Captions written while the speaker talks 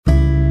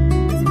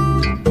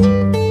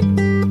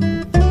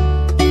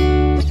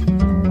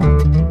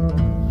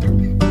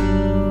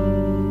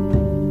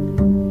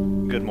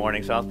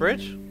morning,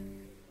 Southbridge.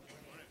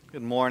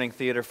 Good morning,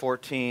 Theater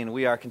 14.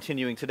 We are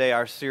continuing today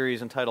our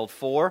series entitled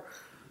For,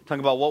 talking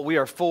about what we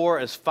are for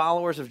as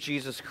followers of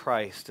Jesus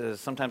Christ,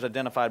 as sometimes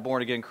identified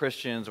born-again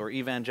Christians or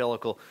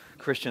evangelical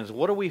Christians.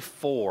 What are we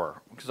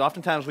for? Because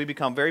oftentimes we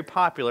become very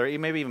popular,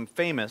 maybe even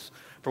famous,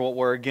 for what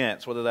we're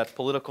against, whether that's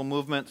political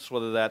movements,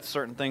 whether that's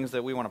certain things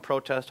that we want to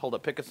protest, hold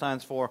up picket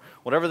signs for,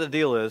 whatever the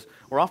deal is,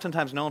 we're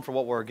oftentimes known for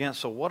what we're against.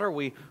 So what are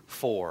we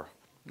for?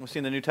 We see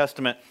in the New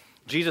Testament,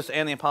 Jesus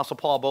and the Apostle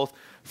Paul both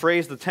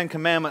phrase the Ten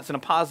Commandments in a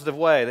positive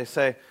way. They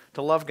say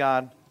to love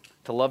God,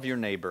 to love your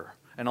neighbor.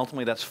 And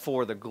ultimately that's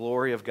for the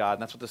glory of God.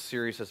 And that's what this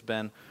series has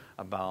been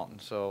about. And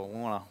so we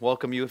want to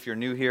welcome you if you're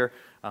new here.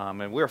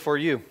 And we're for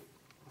you.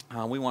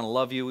 We want to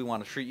love you. We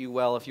want to treat you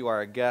well if you are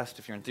a guest.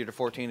 If you're in Theater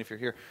 14, if you're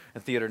here in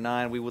Theater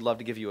 9, we would love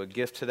to give you a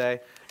gift today.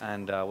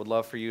 And would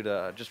love for you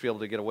to just be able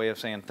to get a way of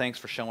saying thanks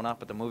for showing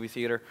up at the movie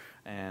theater.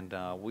 And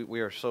we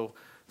are so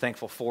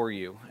thankful for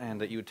you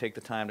and that you would take the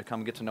time to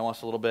come get to know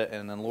us a little bit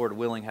and then, Lord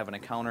willing, have an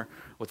encounter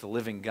with the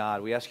living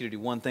God. We ask you to do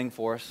one thing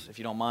for us, if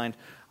you don't mind,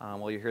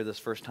 while you're here this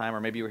first time, or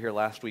maybe you were here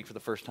last week for the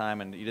first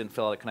time and you didn't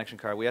fill out a connection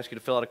card. We ask you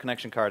to fill out a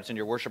connection card. It's in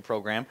your worship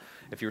program.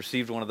 If you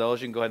received one of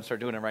those, you can go ahead and start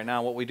doing it right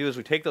now. What we do is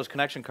we take those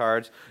connection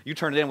cards, you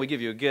turn it in, we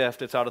give you a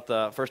gift. It's out at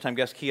the first-time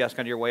guest kiosk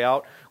on your way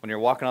out. When you're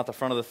walking out the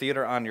front of the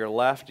theater on your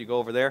left, you go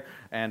over there,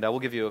 and we'll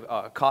give you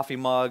a coffee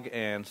mug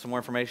and some more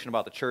information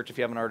about the church if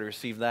you haven't already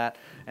received that.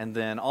 And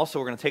then also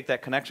we're going to take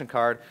that connection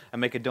card and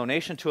make a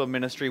donation to a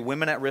ministry,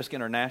 Women at Risk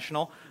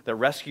International, that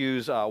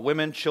rescues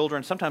women,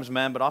 children, sometimes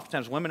men, but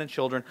oftentimes women and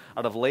children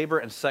out of labor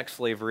and sex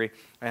slavery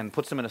and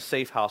puts them in a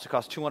safe house. It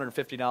costs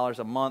 $250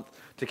 a month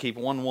to keep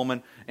one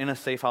woman in a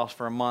safe house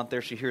for a month.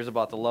 There she hears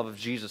about the love of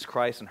Jesus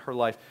Christ, and her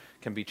life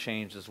can be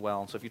changed as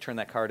well. And so if you turn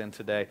that card in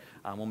today,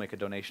 we'll make a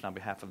donation on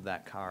behalf of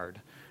that card.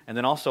 And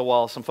then also,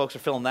 while some folks are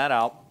filling that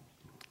out,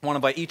 I want to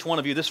invite each one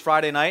of you this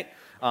Friday night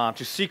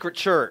to Secret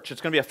Church.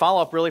 It's going to be a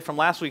follow-up, really, from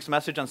last week's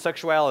message on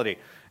sexuality.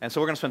 And so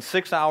we're going to spend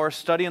 6 hours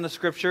studying the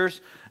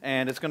Scriptures,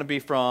 and it's going to be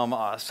from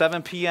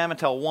 7 p.m.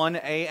 until 1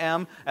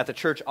 a.m. at the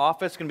church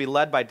office. It's going to be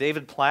led by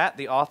David Platt,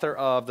 the author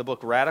of the book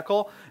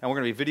Radical, and we're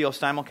going to be video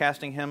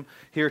simulcasting him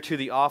here to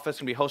the office.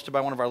 It's going to be hosted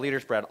by one of our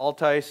leaders, Brad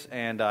Altice,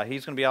 and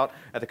he's going to be out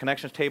at the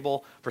connections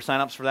table for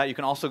sign-ups for that. You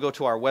can also go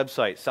to our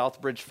website,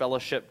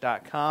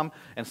 southbridgefellowship.com,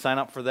 and sign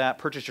up for that.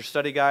 Purchase your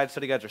study guide.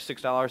 Study guides are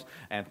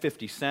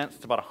 $6.50.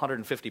 It's about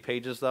 150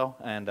 pages, though,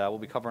 and we'll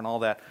be covering all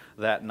that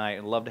night.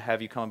 I'd love to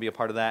have you come and be a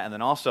part of that. And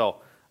then also,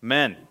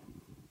 men.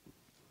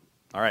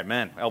 All right,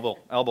 men,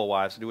 elbow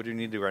wise, do what you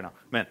need to do right now.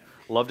 Men,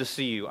 love to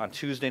see you on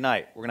Tuesday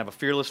night. We're going to have a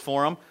Fearless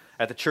Forum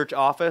at the church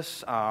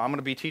office. I'm going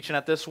to be teaching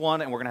at this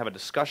one, and we're going to have a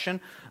discussion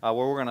where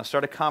we're going to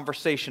start a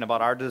conversation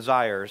about our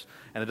desires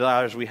and the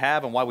desires we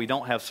have and why we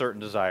don't have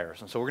certain desires.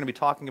 And so we're going to be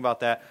talking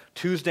about that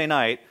Tuesday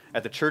night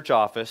at the church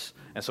office.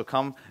 And so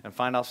come and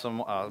find out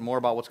some more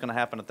about what's going to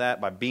happen at that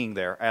by being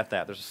there at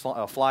that. There's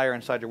a flyer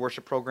inside your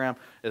worship program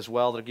as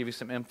well that'll give you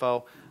some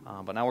info.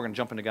 But now we're going to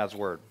jump into God's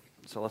Word.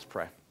 So let's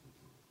pray.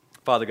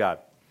 Father God,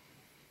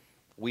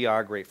 we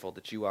are grateful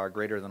that you are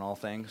greater than all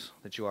things,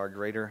 that you are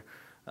greater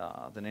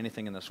than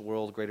anything in this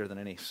world, greater than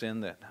any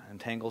sin that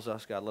entangles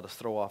us. God, let us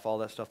throw off all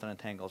that stuff that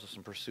entangles us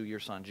and pursue your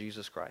Son,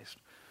 Jesus Christ.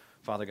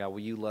 Father God, will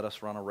you let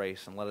us run a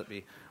race and let it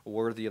be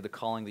worthy of the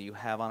calling that you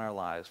have on our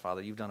lives.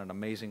 Father, you've done an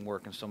amazing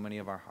work in so many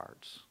of our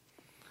hearts.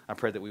 I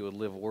pray that we would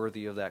live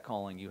worthy of that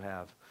calling you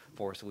have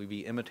for us, that we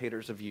be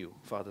imitators of you,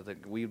 Father,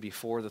 that we would be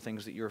for the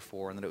things that you're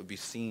for, and that it would be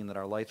seen, that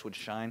our lights would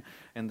shine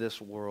in this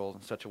world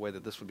in such a way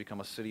that this would become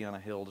a city on a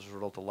hill as a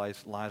result of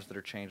lives that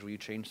are changed. Will you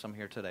change some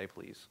here today,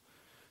 please?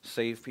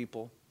 Save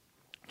people.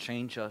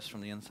 Change us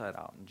from the inside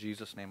out. In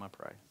Jesus' name I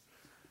pray.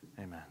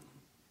 Amen.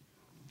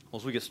 Well,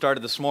 as we get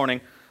started this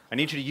morning, I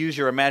need you to use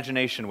your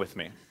imagination with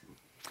me.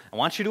 I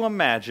want you to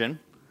imagine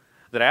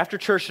that after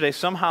church today,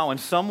 somehow, in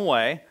some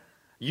way,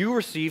 you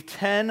receive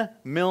 $10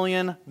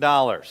 million.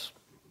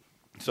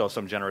 So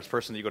some generous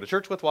person that you go to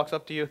church with walks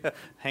up to you,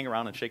 hang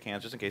around and shake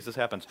hands just in case this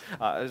happens.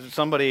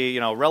 Somebody,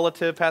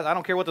 relative, I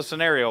don't care what the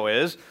scenario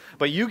is,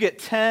 but you get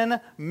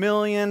 $10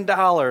 million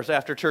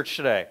after church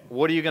today.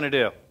 What are you going to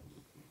do?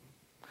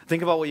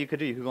 Think about what you could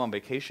do. You could go on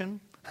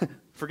vacation.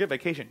 Forget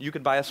vacation. You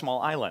could buy a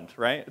small island,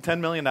 right? $10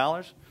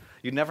 million.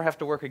 You'd never have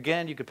to work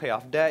again. You could pay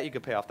off debt. You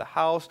could pay off the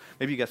house.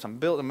 Maybe you get some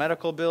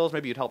medical bills.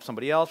 Maybe you'd help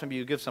somebody else. Maybe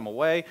you'd give some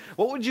away.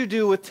 What would you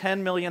do with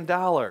 $10 million?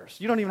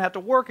 You don't even have to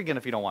work again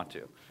if you don't want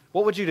to.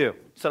 What would you do?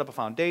 Set up a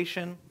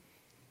foundation?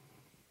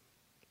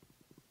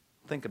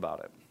 Think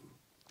about it.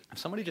 If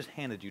somebody just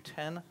handed you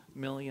 $10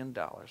 million,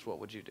 what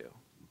would you do?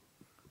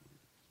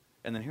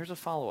 And then here's a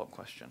follow-up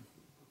question.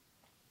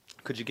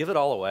 Could you give it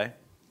all away?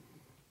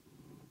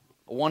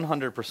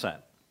 100%.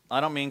 I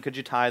don't mean could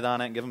you tithe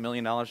on it and give $1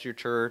 million to your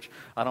church.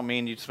 I don't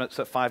mean you'd set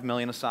 $5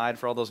 million aside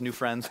for all those new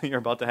friends that you're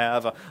about to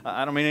have.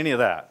 I don't mean any of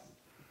that.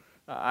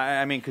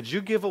 I mean, could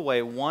you give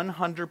away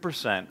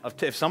 100%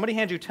 of, if somebody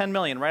hands you $10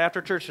 million right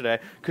after church today,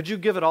 could you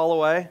give it all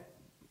away?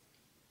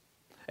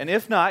 And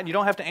if not, you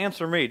don't have to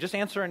answer me. Just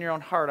answer in your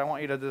own heart. I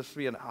want you to this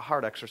be a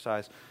heart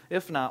exercise.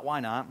 If not, why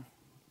not?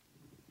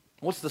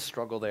 What's the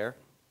struggle there?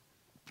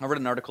 I read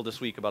an article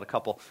this week about a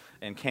couple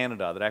in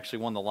Canada that actually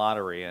won the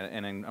lottery,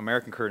 and in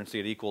American currency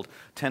it equaled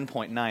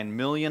 $10.9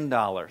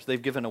 million.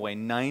 They've given away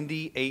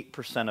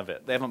 98% of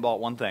it. They haven't bought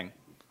one thing.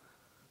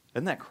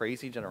 Isn't that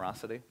crazy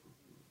generosity?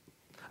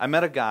 I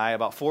met a guy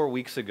about 4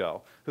 weeks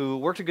ago who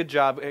worked a good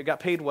job, got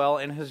paid well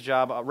in his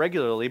job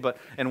regularly, but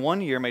in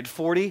 1 year made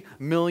 $40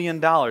 million.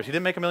 He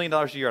didn't make $1 million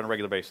a year on a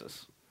regular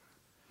basis.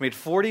 He made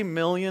 $40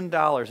 million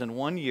in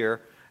 1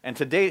 year, and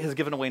to date has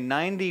given away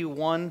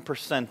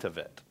 91% of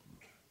it.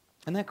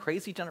 Isn't that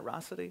crazy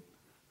generosity?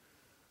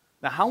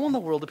 Now, how in the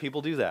world do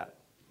people do that?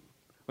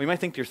 Well, you might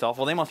think to yourself,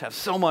 well, they must have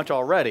so much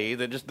already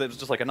that it was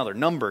just like another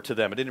number to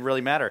them. It didn't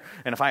really matter.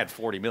 And if I had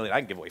 40 million, I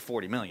can give away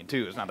 40 million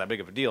too. It's not that big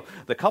of a deal.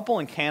 The couple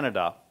in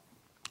Canada,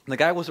 the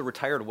guy was a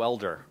retired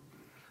welder,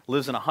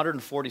 lives in a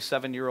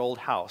 147-year-old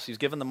house. He's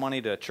given the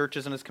money to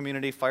churches in his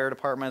community, fire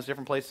departments,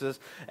 different places,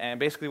 and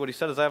basically what he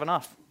said is, I have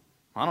enough.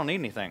 I don't need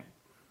anything.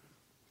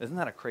 Isn't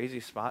that a crazy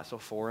spot, so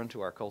foreign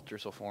to our culture,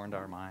 so foreign to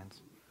our minds?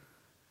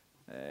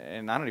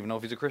 And I don't even know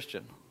if he's a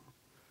Christian.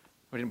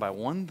 He didn't buy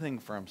one thing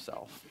for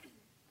himself.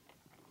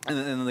 And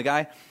then the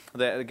guy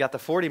that got the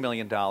 $40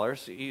 million,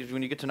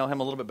 when you get to know him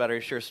a little bit better,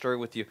 he shares a story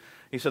with you.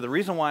 He said the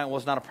reason why it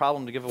was not a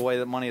problem to give away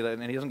the money,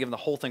 and he hasn't given the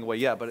whole thing away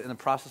yet, but in the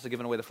process of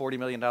giving away the $40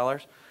 million,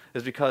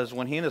 is because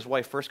when he and his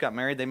wife first got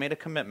married, they made a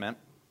commitment.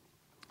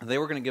 They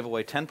were going to give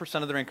away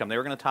 10% of their income. They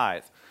were going to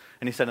tithe.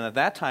 And he said, and at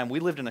that time, we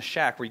lived in a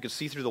shack where you could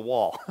see through the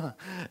wall.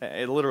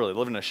 It literally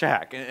lived in a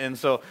shack. And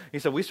so he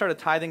said, we started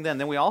tithing then.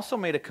 Then we also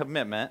made a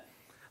commitment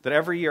that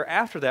every year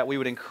after that, we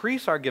would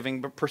increase our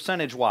giving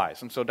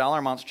percentage-wise. And so dollar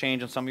amounts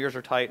change, and some years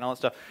are tight and all that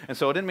stuff. And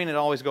so it didn't mean it'd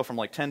always go from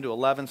like 10 to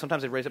 11.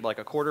 Sometimes they'd raise it by like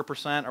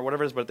 0.25% or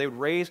whatever it is, but they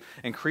would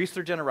increase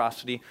their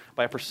generosity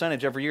by a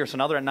percentage every year. So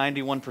now they're at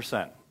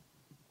 91%.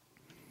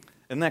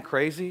 Isn't that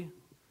crazy?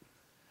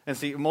 And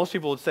see, most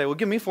people would say, well,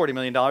 give me $40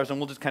 million and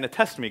we'll just kind of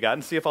test me, God,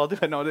 and see if I'll do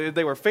it. No,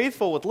 they were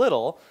faithful with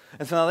little,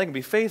 and so now they can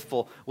be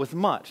faithful with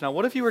much. Now,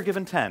 what if you were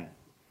given 10?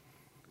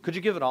 Could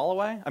you give it all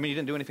away? I mean, you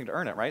didn't do anything to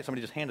earn it, right?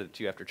 Somebody just handed it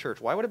to you after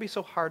church. Why would it be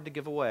so hard to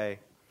give away?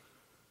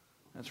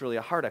 It's really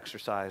a hard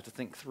exercise to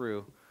think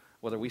through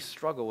whether we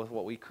struggle with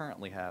what we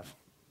currently have.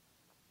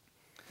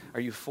 Are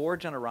you for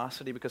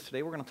generosity? Because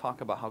today we're going to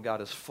talk about how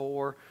God is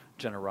for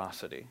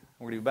generosity.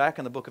 We're going to be back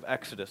in the book of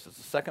Exodus. It's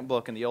the second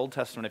book in the Old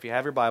Testament. If you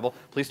have your Bible,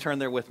 please turn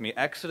there with me.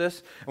 Exodus,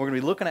 and we're going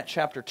to be looking at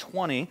chapter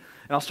 20. And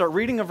I'll start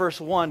reading in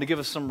verse 1 to give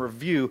us some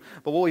review.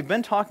 But what we've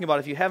been talking about,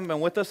 if you haven't been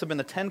with us, have been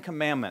the 10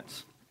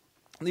 Commandments.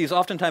 These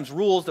oftentimes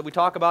rules that we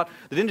talk about,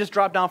 they didn't just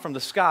drop down from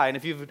the sky. And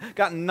if you've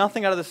gotten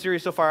nothing out of the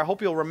series so far, I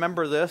hope you'll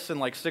remember this in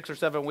like 6 or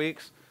 7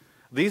 weeks.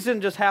 These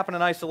didn't just happen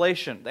in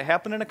isolation. They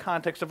happened in a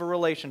context of a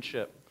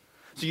relationship.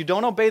 So you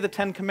don't obey the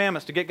 10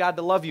 Commandments to get God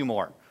to love you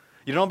more.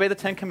 You don't obey the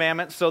 10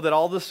 Commandments so that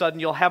all of a sudden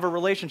you'll have a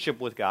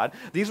relationship with God.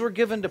 These were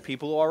given to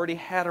people who already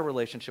had a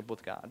relationship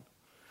with God.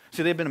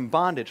 See, they've been in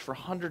bondage for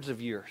hundreds of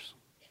years.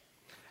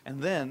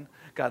 And then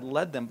God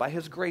led them. By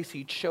His grace,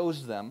 He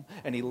chose them,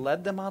 and He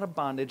led them out of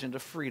bondage into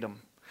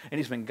freedom. And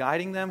He's been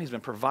guiding them. He's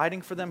been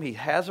providing for them. He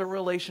has a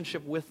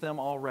relationship with them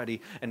already.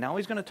 And now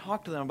He's going to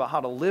talk to them about how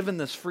to live in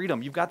this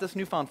freedom. You've got this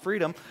newfound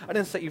freedom. I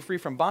didn't set you free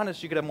from bondage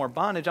so you could have more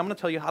bondage. I'm going to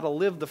tell you how to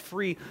live the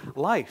free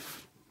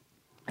life.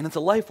 And it's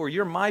a life where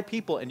you're my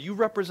people and you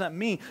represent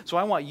me. So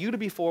I want you to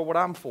be for what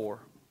I'm for.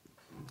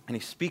 And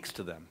He speaks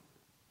to them.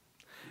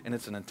 And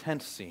it's an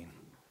intense scene.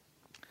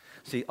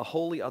 See, a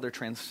holy, other,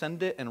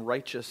 transcendent, and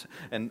righteous,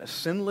 and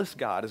sinless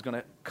God is going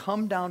to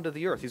come down to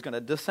the earth. He's going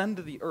to descend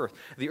to the earth.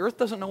 The earth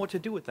doesn't know what to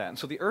do with that. And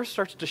so the earth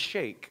starts to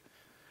shake.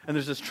 And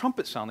there's this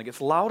trumpet sound that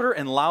gets louder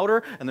and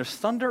louder, and there's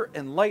thunder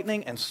and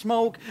lightning and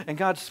smoke, and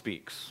God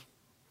speaks.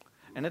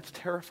 And it's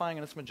terrifying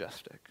and it's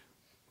majestic.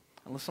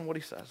 And listen to what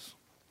He says.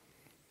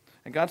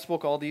 And God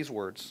spoke all these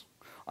words.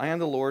 I am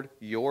the Lord,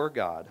 your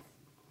God,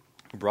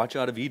 who brought you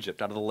out of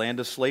Egypt, out of the land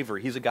of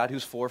slavery. He's a God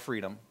who's for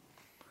freedom.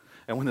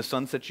 And when the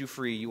Son sets you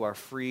free, you are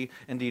free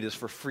indeed. It is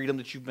for freedom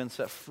that you've been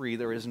set free.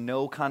 There is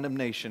no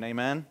condemnation.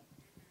 Amen?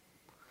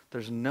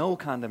 There's no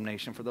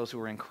condemnation for those who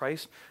are in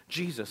Christ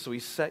Jesus. So He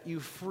set you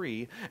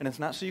free, and it's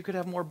not so you could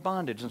have more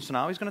bondage. And so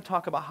now He's going to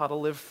talk about how to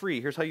live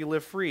free. Here's how you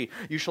live free.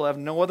 You shall have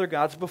no other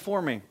gods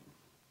before me.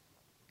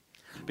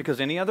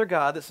 Because any other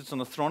God that sits on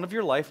the throne of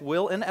your life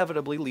will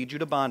inevitably lead you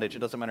to bondage. It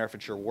doesn't matter if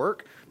it's your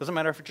work. It doesn't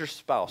matter if it's your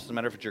spouse. It doesn't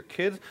matter if it's your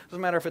kids. It doesn't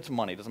matter if it's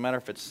money. It doesn't matter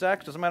if it's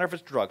sex. It doesn't matter if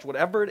it's drugs.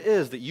 Whatever it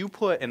is that you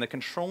put in the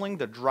controlling,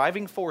 the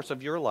driving force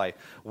of your life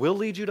will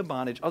lead you to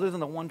bondage other than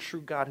the one true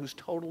God who's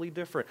totally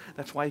different.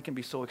 That's why He can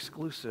be so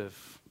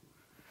exclusive.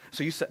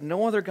 So you set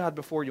no other God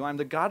before you. I'm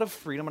the God of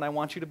freedom, and I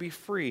want you to be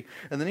free.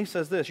 And then He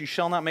says this, you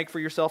shall not make for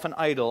yourself an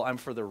idol. I'm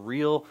for the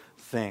real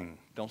thing.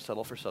 Don't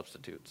settle for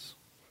substitutes.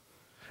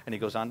 And He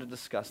goes on to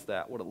discuss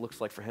that, what it looks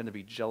like for Him to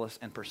be jealous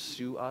and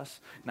pursue us.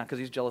 Not because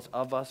He's jealous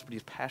of us, but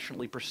He's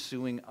passionately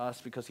pursuing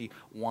us because He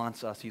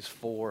wants us. He's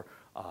for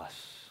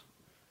us.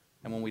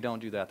 And when we don't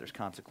do that, there's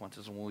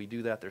consequences. And when we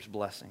do that, there's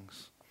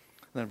blessings.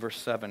 And then verse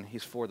 7,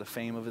 He's for the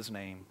fame of His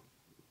name.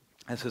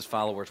 As His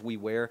followers, we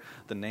wear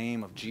the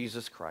name of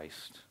Jesus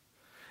Christ.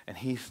 And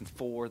he's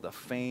for the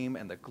fame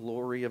and the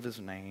glory of his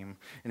name.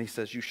 And he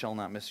says, you shall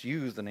not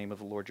misuse the name of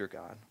the Lord your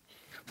God.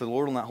 For the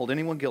Lord will not hold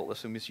anyone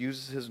guiltless who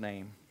misuses his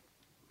name.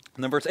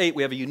 And then verse 8,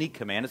 we have a unique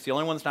command. It's the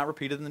only one that's not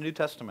repeated in the New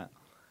Testament.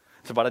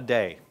 It's about a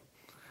day.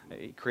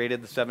 He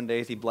created the 7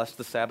 days. He blessed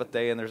the Sabbath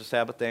day, and there's a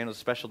Sabbath day, and it was a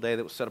special day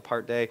that was set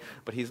apart day.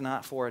 But he's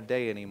not for a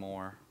day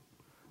anymore.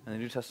 In the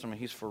New Testament,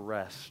 he's for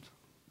rest.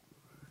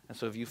 And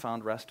so have you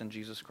found rest in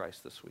Jesus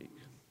Christ this week?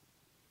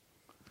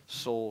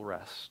 Soul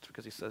rest,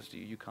 because he says to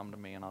you, you come to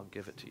me and I'll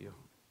give it to you.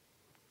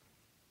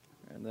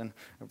 And then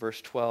in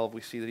verse 12,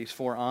 we see that he's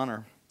for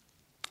honor.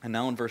 And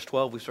now in verse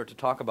 12, we start to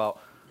talk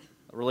about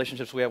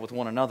relationships we have with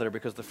one another,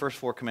 because the first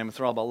 4 commandments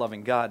are all about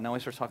loving God. Now he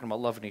starts talking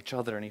about loving each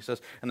other. And he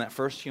says, in that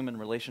first human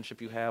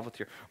relationship you have with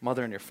your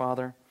mother and your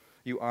father,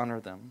 you honor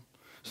them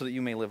so that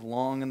you may live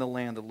long in the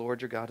land the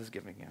Lord your God is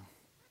giving you.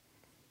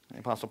 And the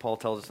Apostle Paul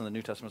tells us in the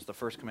New Testament it's the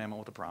first commandment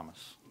with a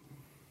promise.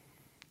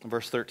 In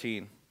verse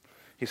 13,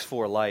 he's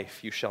for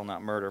life, you shall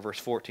not murder. Verse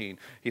 14,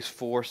 he's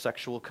for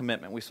sexual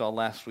commitment. We saw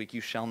last week,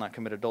 you shall not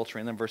commit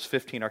adultery. And then verse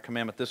 15, our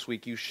commandment this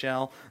week, you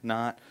shall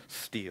not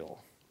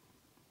steal.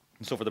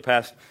 And so for the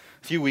past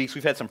few weeks,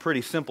 we've had some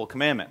pretty simple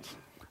commandments.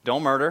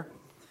 Don't murder,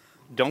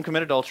 don't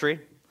commit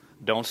adultery,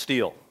 don't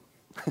steal.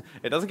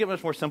 It doesn't get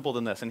much more simple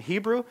than this. In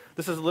Hebrew,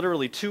 this is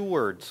literally 2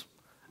 words.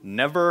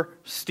 Never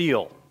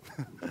steal.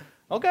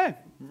 Okay,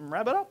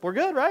 wrap it up. We're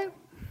good, right?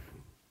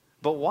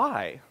 But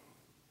why?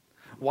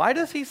 Why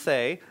does he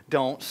say,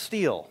 don't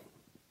steal?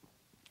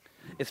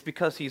 It's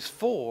because he's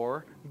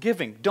for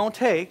giving. Don't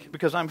take,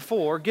 because I'm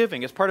for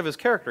giving. It's part of his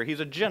character. He's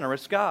a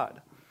generous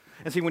God.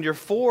 And see, when you're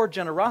for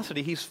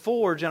generosity, he's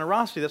for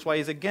generosity. That's why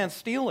he's against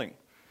stealing.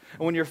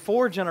 And when you're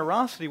for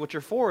generosity, what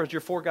you're for is you're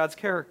for God's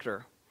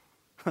character.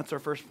 That's our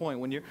first point.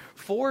 When you're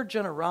for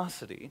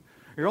generosity,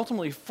 you're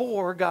ultimately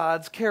for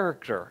God's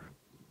character.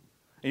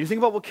 And you think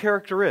about what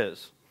character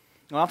is.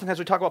 And oftentimes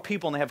we talk about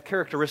people and they have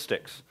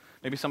characteristics.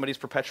 Maybe somebody's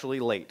perpetually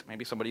late.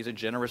 Maybe somebody's a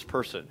generous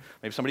person.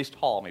 Maybe somebody's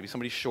tall. Maybe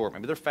somebody's short.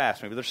 Maybe they're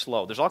fast. Maybe they're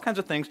slow. There's all kinds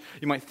of things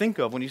you might think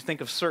of when you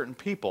think of certain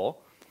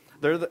people.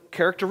 They're the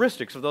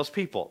characteristics of those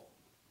people.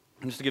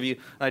 And just to give you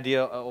an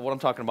idea of what I'm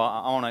talking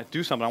about, I want to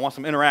do something. I want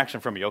some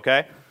interaction from you, okay?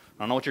 I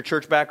don't know what your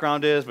church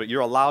background is, but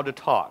you're allowed to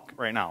talk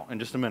right now in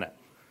just a minute.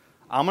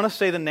 I'm going to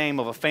say the name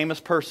of a famous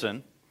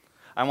person.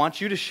 I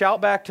want you to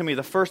shout back to me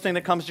the first thing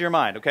that comes to your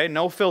mind, okay?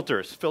 No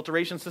filters.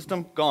 Filtration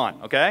system,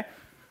 gone, okay?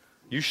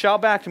 You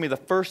shout back to me the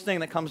first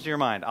thing that comes to your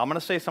mind. I'm going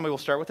to say somebody. We'll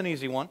start with an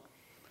easy one.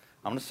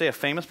 I'm going to say a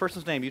famous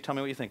person's name. You tell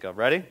me what you think of.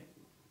 Ready?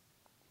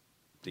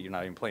 You're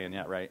not even playing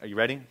yet, right? Are you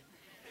ready?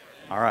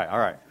 All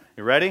right.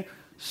 You ready?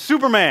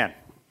 Superman.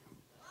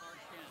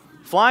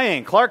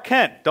 Flying. Clark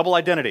Kent. Double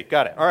identity.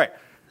 Got it. All right.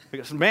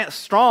 Man,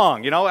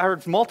 strong. I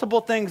heard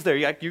multiple things there.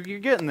 You're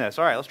getting this.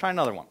 All right, let's try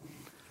another one.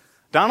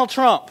 Donald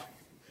Trump.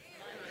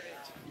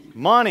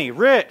 Money.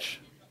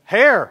 Rich.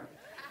 Hair.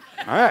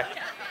 All right.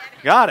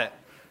 Got it.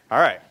 All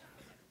right.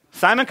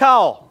 Simon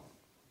Cowell.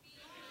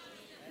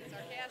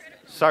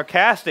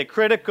 Sarcastic,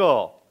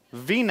 critical.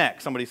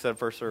 V-neck, somebody said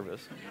first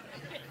service.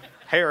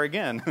 Hair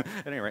again.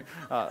 At any rate.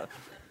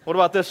 What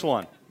about this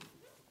one?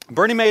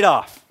 Bernie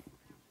Madoff.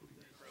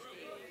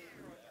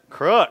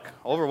 Crook.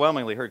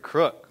 Overwhelmingly heard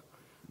crook.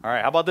 All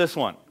right, how about this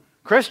one?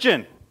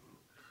 Christian.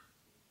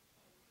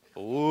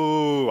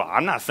 Ooh,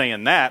 I'm not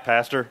saying that,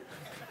 Pastor.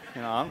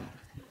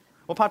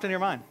 What popped in your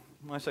mind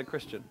when I said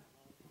Christian?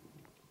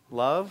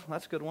 Love,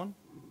 that's a good one.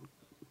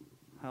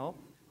 Help,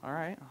 all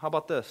right. How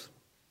about this?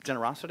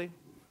 Generosity.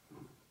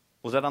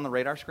 Was that on the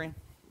radar screen?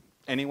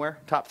 Anywhere?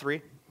 Top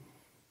 3?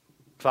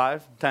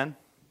 5? 10?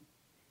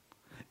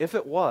 If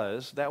it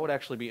was, that would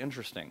actually be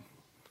interesting,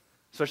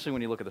 especially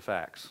when you look at the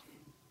facts.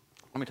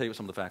 Let me tell you what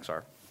some of the facts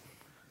are.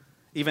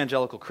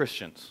 Evangelical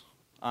Christians,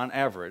 on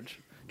average,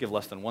 give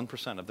less than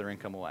 1% of their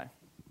income away.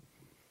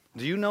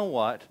 Do you know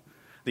what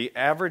the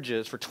average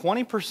is for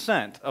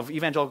 20% of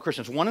evangelical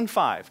Christians? 1 in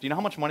 5. Do you know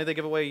how much money they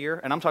give away a year?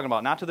 And I'm talking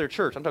about not to their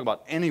church. I'm talking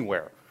about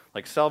anywhere.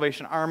 Like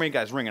Salvation Army,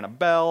 guys ringing a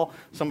bell.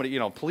 Somebody,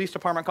 police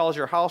department calls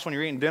your house when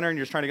you're eating dinner and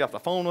you're just trying to get off the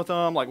phone with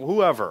them. Like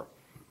whoever.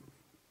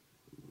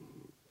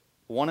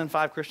 1 in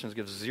 5 Christians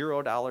give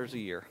 $0 a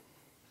year.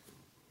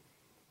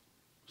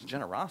 It's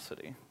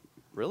generosity.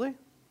 Really?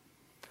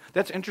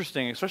 That's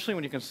interesting, especially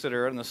when you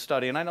consider in the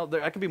study, and I know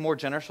I can be more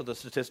generous with the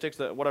statistics.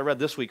 That what I read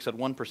this week said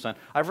 1%.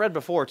 I've read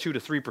before 2 to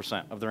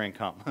 3% of their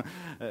income.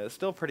 It's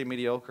still pretty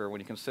mediocre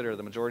when you consider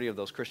the majority of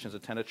those Christians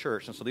attend a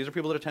church. And so these are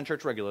people that attend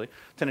church regularly,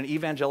 attend an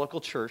evangelical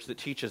church that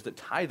teaches that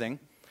tithing, and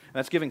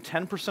that's giving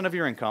 10% of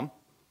your income,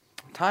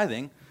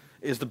 tithing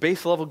is the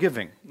base level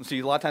giving. See,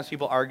 a lot of times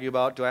people argue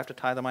about, do I have to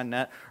tithe on my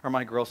net or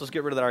my gross? Let's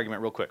get rid of that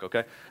argument real quick,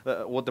 okay?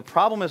 What the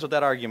problem is with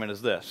that argument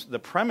is this. The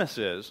premise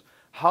is,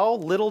 how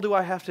little do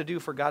I have to do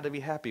for God to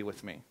be happy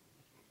with me?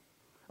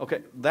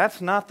 Okay,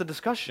 that's not the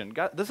discussion.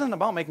 This isn't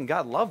about making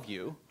God love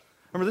you.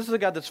 Remember, this is a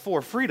God that's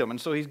for freedom, and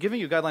so he's giving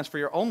you guidelines for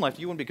your own life.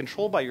 You wouldn't be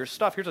controlled by your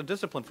stuff. Here's a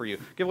discipline for you.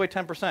 Give away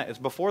 10%. It's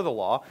before the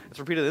law. It's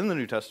repeated in the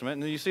New Testament,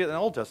 and then you see it in the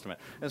Old Testament.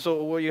 And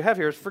so what you have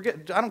here is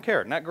forget, I don't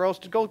care. Net gross,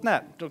 go with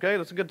net. Okay,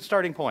 that's a good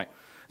starting point.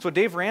 It's what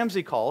Dave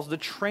Ramsey calls the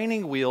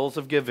training wheels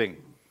of giving.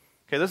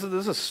 Okay, this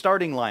is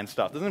starting line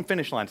stuff. This isn't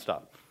finish line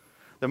stuff.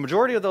 The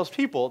majority of those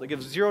people that give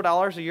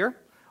 $0 a year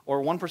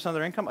or 1% of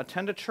their income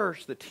attend a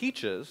church that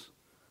teaches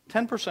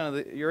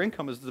 10% of your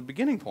income is the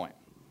beginning point.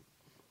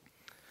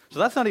 So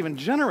that's not even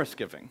generous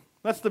giving.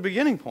 That's the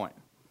beginning point.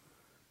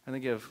 And they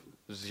give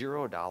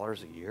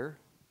 $0 a year.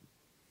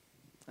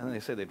 And then they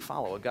say they'd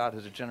follow a God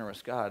who's a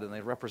generous God, and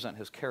they represent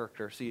his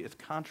character. See, it's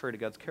contrary to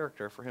God's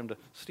character for him to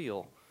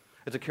steal.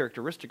 It's a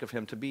characteristic of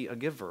him to be a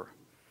giver.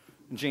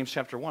 In James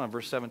chapter 1 and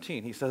verse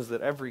 17, he says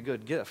that every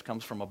good gift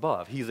comes from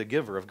above. He's a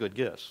giver of good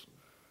gifts.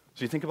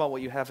 So you think about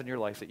what you have in your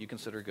life that you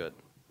consider good.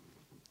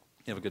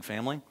 You have a good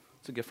family?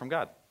 It's a gift from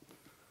God.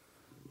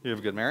 You have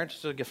a good marriage?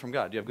 It's a gift from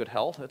God. You have good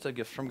health? That's a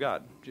gift from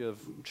God. Do you have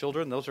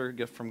children? Those are a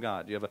gift from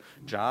God. Do you have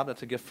a job?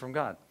 That's a gift from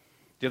God.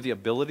 Do you have the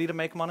ability to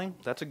make money?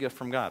 That's a gift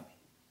from God.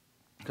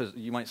 Because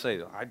you might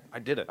say, I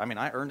did it. I mean,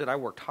 I earned it. I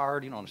worked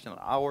hard. You don't understand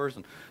the hours.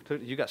 And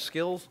you got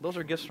skills. Those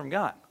are gifts from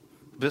God.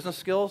 Business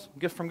skills,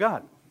 gift from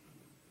God.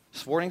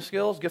 Sporting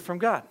skills, gift from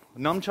God.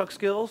 Nunchuck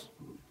skills,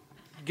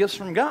 gifts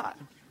from God.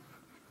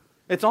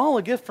 It's all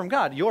a gift from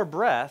God. Your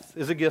breath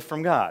is a gift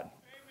from God.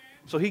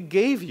 So he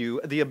gave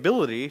you the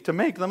ability to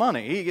make the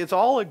money. It's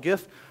all a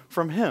gift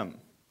from him.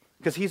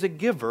 Because he's a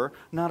giver,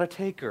 not a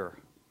taker.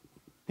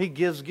 He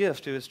gives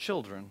gifts to his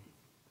children.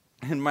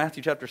 In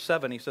Matthew chapter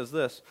 7, he says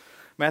this.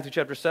 Matthew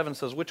chapter 7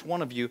 says, which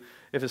one of you,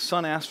 if his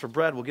son asks for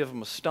bread, will give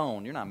him a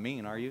stone? You're not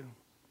mean, are you?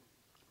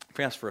 If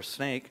he asks for a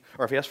snake,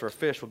 or if he asks for a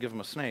fish, we'll give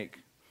him a snake.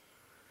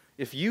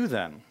 If you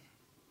then,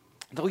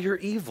 though you're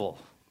evil,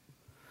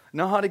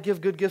 know how to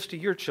give good gifts to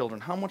your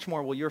children, how much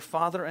more will your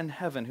Father in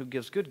heaven, who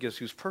gives good gifts,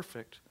 who's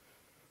perfect,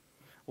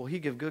 will he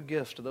give good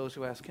gifts to those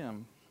who ask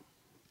him?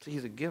 See,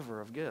 he's a giver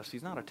of gifts.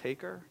 He's not a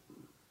taker.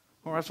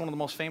 Well, that's one of the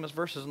most famous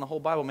verses in the whole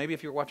Bible. Maybe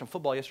if you were watching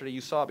football yesterday,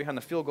 you saw it behind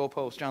the field goal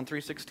post, John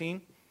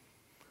 3:16.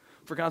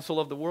 For God so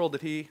loved the world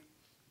that he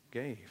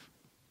gave.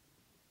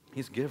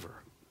 He's a giver.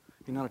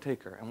 He's not a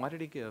taker. And why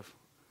did he give?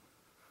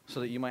 So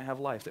that you might have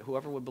life, that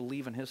whoever would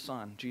believe in his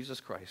Son,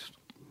 Jesus Christ,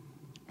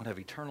 would have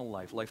eternal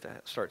life, life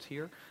that starts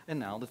here and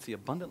now, that's the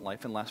abundant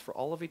life and lasts for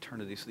all of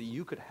eternity, so that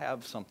you could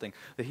have something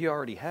that he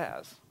already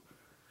has.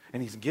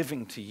 And he's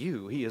giving to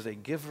you. He is a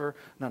giver,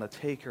 not a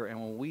taker. And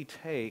when we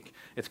take,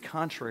 it's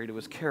contrary to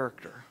his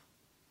character.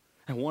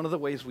 And one of the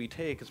ways we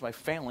take is by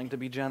failing to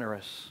be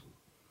generous.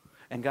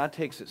 And God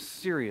takes it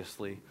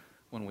seriously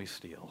when we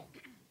steal.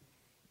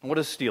 And what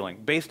is stealing?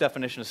 Base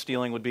definition of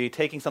stealing would be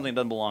taking something that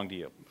doesn't belong to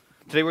you.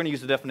 Today we're going to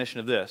use the definition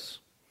of this.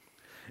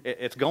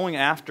 It's going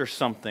after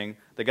something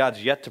that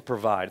God's yet to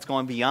provide. It's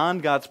going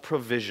beyond God's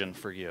provision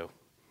for you.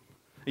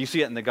 You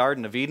see it in the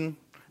Garden of Eden.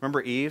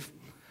 Remember Eve?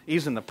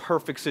 Eve's in the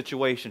perfect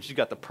situation. She's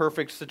got the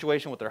perfect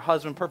situation with her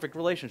husband, perfect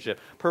relationship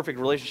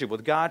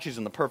with God. She's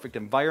in the perfect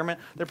environment.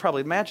 They're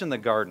probably, imagine the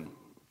garden.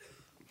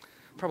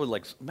 Probably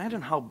like,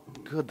 imagine how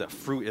good the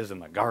fruit is in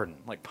the garden,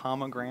 like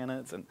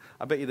pomegranates, and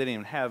I bet you they didn't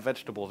even have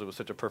vegetables. It was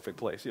such a perfect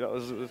place. You know,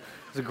 it was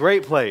a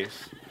great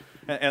place.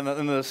 And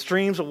the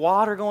streams of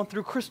water going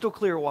through, crystal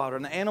clear water,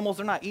 and the animals,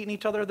 they're not eating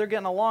each other, they're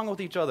getting along with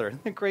each other.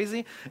 Isn't it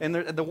crazy? And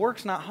the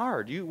work's not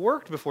hard. You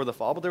worked before the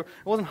fall, but it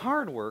wasn't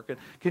hard work. And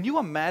can you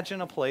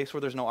imagine a place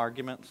where there's no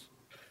arguments?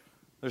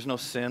 There's no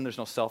sin, there's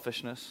no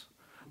selfishness.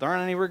 There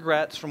aren't any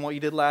regrets from what you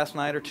did last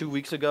night or 2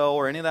 weeks ago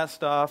or any of that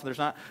stuff. There's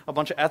not a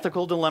bunch of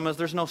ethical dilemmas.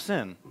 There's no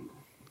sin.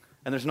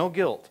 And there's no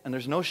guilt. And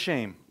there's no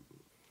shame.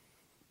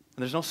 And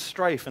there's no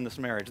strife in this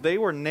marriage. They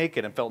were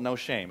naked and felt no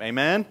shame.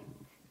 Amen?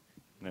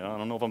 Yeah, I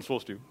don't know if I'm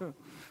supposed to.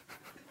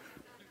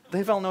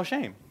 They felt no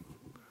shame.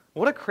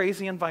 What a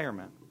crazy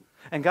environment.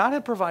 And God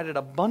had provided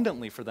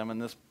abundantly for them in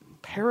this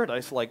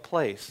paradise-like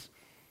place.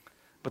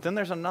 But then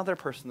there's another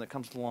person that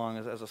comes along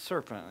as a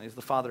serpent. He's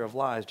the father of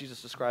lies.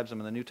 Jesus describes him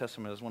in the New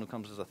Testament as one who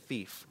comes as a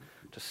thief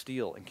to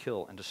steal and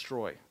kill and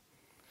destroy.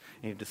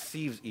 And he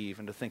deceives Eve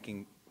into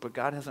thinking, but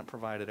God hasn't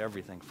provided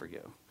everything for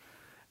you.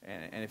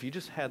 And if you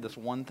just had this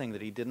one thing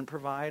that he didn't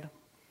provide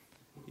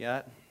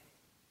yet,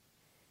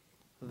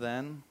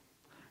 then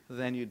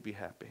you'd be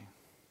happy.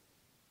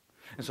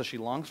 And so she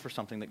longs for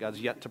something that God's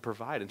yet to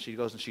provide, and she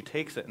goes and she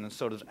takes it, and then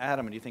so does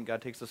Adam. And you think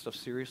God takes this stuff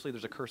seriously?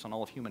 There's a curse on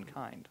all of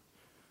humankind.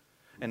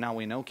 And now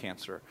we know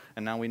cancer,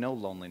 and now we know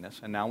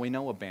loneliness, and now we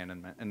know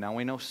abandonment, and now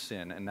we know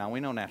sin, and now we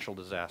know natural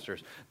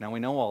disasters. Now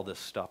we know all this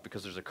stuff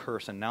because there's a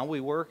curse, and now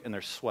we work, and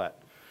there's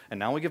sweat. And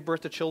now we give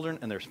birth to children,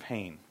 and there's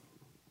pain.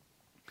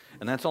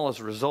 And that's all as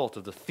a result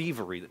of the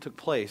thievery that took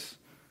place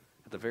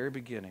at the very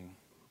beginning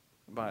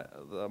by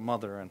the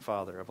mother and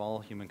father of all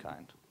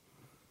humankind.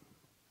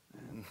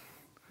 And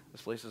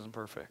this place isn't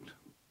perfect.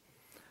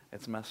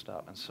 It's messed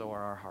up, and so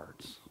are our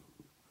hearts.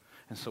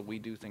 And so we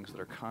do things that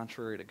are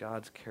contrary to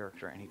God's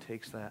character, and he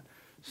takes that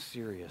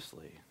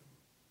seriously.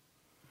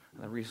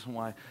 And the reason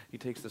why he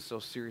takes this so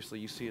seriously,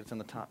 you see it's in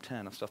the top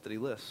 10 of stuff that he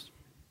lists.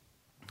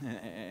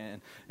 And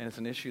it's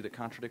an issue that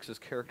contradicts his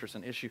character. It's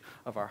an issue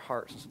of our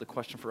hearts. And so the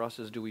question for us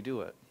is, do we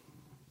do it?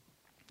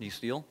 Do you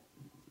steal?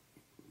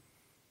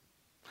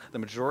 The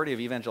majority of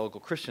evangelical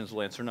Christians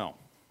will answer no.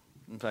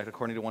 In fact,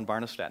 according to one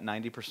Barna stat,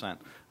 90%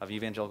 of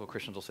evangelical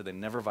Christians will say they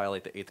never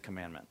violate the 8th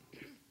commandment.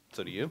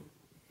 So do you?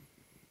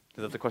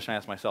 That's the question I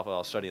asked myself while I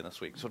was studying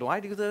this week. So do I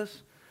do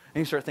this? And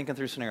you start thinking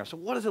through scenarios. So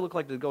what does it look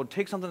like to go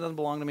take something that doesn't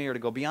belong to me, or to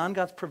go beyond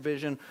God's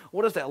provision?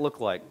 What does that look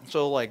like?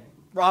 So like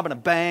robbing a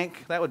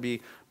bank, that would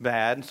be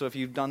bad. So if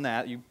you've done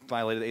that, you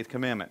violated the 8th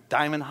commandment.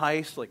 Diamond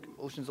heist, like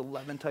Ocean's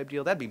 11 type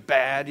deal, that'd be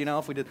bad,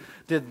 if we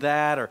did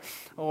that.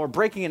 Or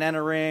breaking and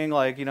entering,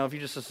 like, if you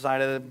just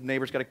decided the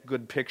neighbor's got a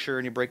good picture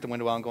and you break the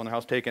window out and go in their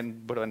house, take it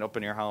and put it up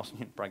in your house,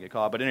 you'd probably get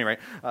caught. But anyway,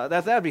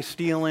 that'd be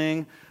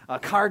stealing.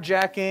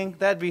 Carjacking,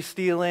 that'd be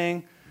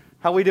stealing.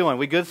 How we doing?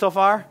 We good so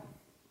far?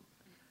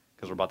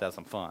 Because we're about to have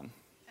some fun.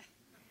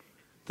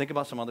 Think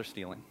about some other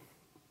stealing.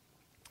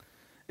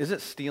 Is it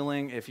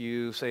stealing if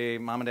you say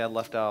mom and dad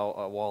left out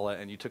a wallet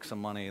and you took some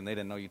money and they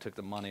didn't know you took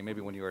the money,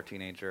 maybe when you were a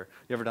teenager?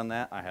 You ever done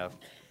that? I have.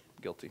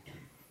 Guilty.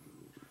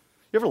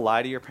 You ever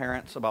lie to your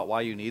parents about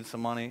why you need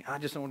some money? I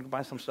just want to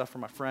buy some stuff for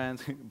my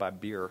friends. Buy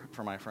beer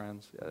for my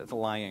friends. Yeah, it's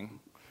lying.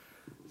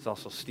 It's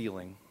also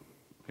stealing.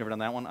 You ever done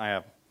that one? I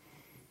have.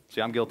 See,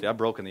 I'm guilty. I've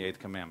broken the 8th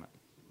commandment.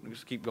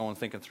 Just keep going,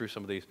 thinking through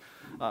some of these.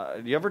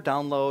 Do you ever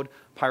download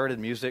pirated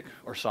music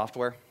or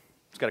software?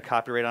 It's got a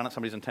copyright on it.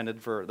 Somebody's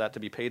intended for that to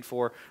be paid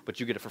for, but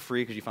you get it for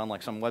free because you found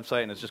like some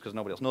website, and it's just because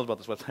nobody else knows about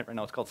this website right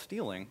now. It's called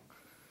stealing.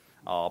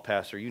 Oh,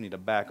 Pastor, you need to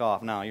back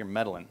off now. You're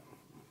meddling.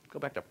 Go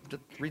back to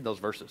just read those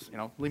verses.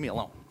 Leave me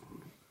alone.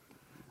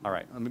 All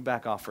right, let me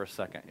back off for a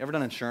second. You ever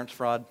done insurance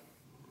fraud?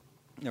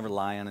 You ever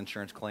lie on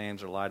insurance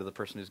claims or lie to the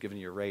person who's giving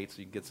you your rates so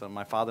you can get some?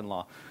 My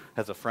father-in-law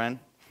has a friend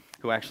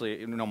who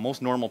actually,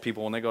 most normal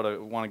people, when they go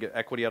to want to get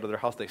equity out of their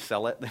house, they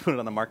sell it. They put it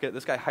on the market.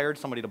 This guy hired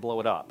somebody to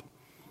blow it up.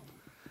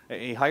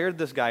 He hired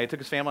this guy. He took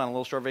his family on a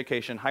little short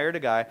vacation, hired a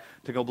guy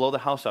to go blow the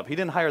house up. He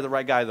didn't hire the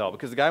right guy, though,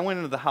 because the guy went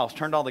into the house,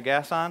 turned all the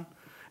gas on,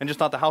 and just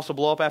thought the house would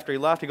blow up after he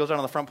left. He goes out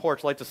on the front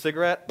porch, lights a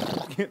cigarette.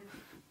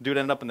 Dude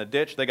ended up in the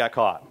ditch. They got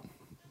caught.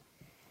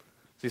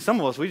 See, some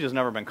of us, we've just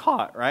never been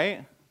caught, right?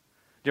 Do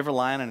you ever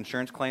lie on an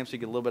insurance claim so you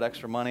get a little bit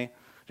extra money? Do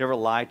you ever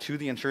lie to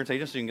the insurance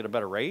agent so you can get a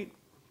better rate?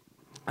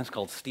 That's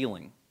called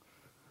stealing.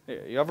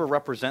 You ever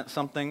represent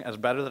something as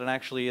better than it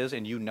actually is,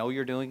 and you know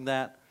you're doing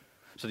that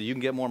so that you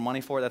can get more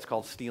money for it? That's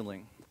called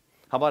stealing.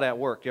 How about at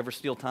work? Do you ever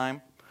steal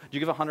time? Do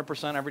you give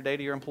 100% every day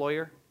to your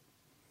employer?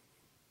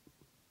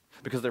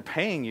 Because they're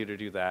paying you to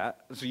do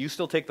that, so you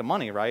still take the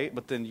money, right?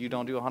 But then you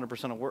don't do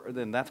 100% of work,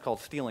 then that's called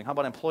stealing. How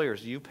about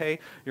employers? Do you pay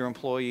your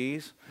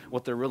employees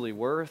what they're really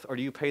worth, or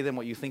do you pay them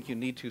what you think you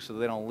need to so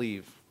they don't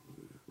leave?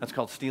 That's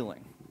called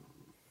stealing.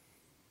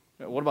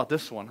 What about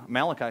this one?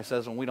 Malachi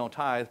says when we don't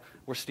tithe,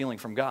 we're stealing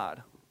from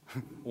God.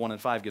 1 in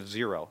 5 gives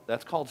 0.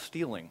 That's called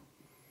stealing.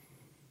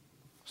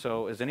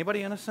 So is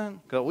anybody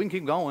innocent? We can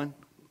keep going.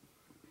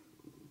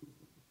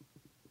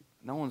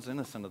 No one's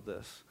innocent of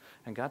this.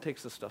 And God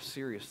takes this stuff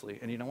seriously.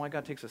 And you know why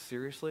God takes it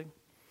seriously?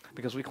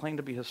 Because we claim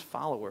to be his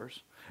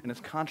followers, and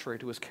it's contrary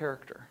to his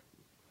character.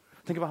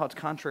 Think about how it's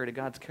contrary to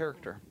God's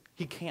character.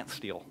 He can't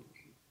steal.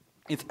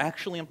 It's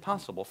actually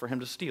impossible for him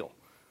to steal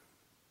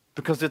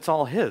because it's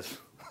all his.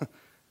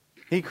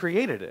 He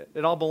created it.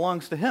 It all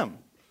belongs to him.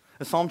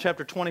 In Psalm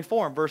chapter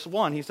 24, verse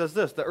 1, he says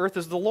this: the earth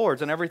is the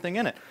Lord's and everything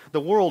in it,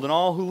 the world and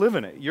all who live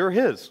in it. You're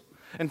his.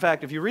 In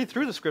fact, if you read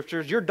through the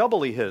scriptures, you're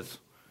doubly his.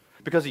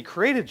 Because he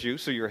created you,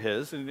 so you're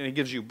his, and he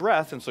gives you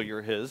breath, and so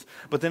you're his.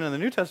 But then in the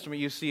New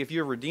Testament, you see if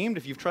you're redeemed,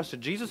 if you've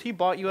trusted Jesus, he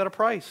bought you at a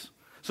price.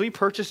 So he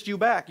purchased you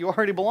back. You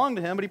already belong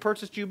to him, but he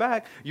purchased you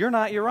back. You're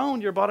not your own.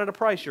 You're bought at a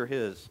price. You're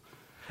his.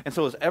 And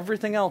so is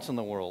everything else in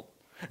the world.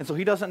 And so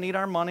he doesn't need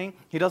our money.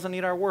 He doesn't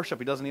need our worship.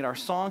 He doesn't need our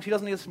songs. He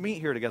doesn't need us to meet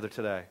here together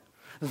today.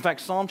 In fact,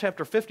 Psalm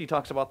chapter 50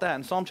 talks about that.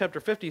 In Psalm chapter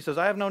 50, he says,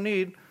 I have no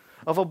need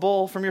of a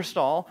bull from your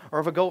stall or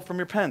of a goat from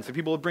your pen. So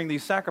people would bring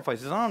these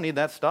sacrifices. I don't need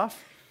that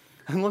stuff.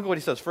 And look at what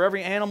he says. For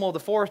every animal of the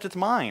forest, it's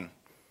mine.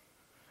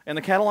 And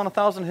the cattle on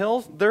 1,000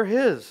 hills, they're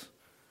his.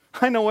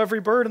 I know every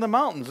bird in the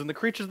mountains and the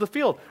creatures of the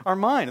field are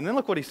mine. And then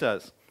look what he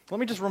says. Let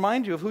me just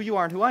remind you of who you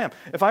are and who I am.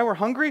 If I were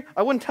hungry,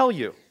 I wouldn't tell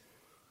you.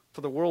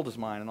 For the world is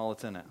mine and all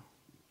that's in it.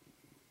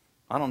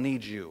 I don't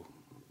need you.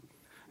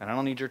 And I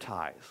don't need your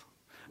tithe.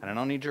 And I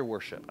don't need your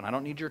worship. And I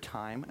don't need your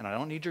time. And I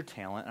don't need your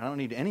talent. And I don't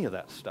need any of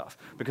that stuff.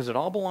 Because it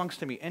all belongs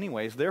to me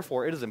anyways.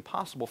 Therefore, it is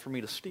impossible for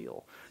me to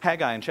steal.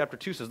 Haggai in chapter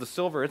 2 says, the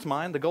silver, it's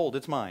mine. The gold,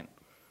 it's mine.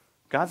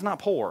 God's not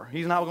poor.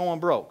 He's not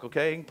going broke,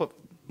 okay? He can put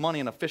money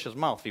in a fish's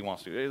mouth if he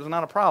wants to. It's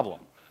not a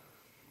problem.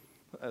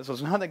 So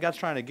it's not that God's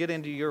trying to get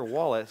into your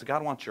wallet. It's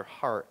God wants your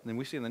heart. And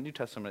we see in the New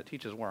Testament, it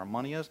teaches where our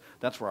money is.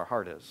 That's where our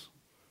heart is.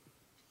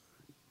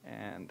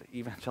 And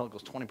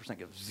evangelicals, 20%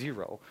 give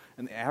 0.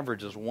 And the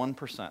average is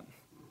 1%.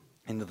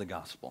 Into the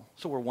gospel.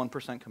 So we're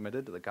 1%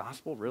 committed to the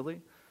gospel,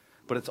 really?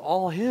 But it's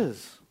all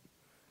his.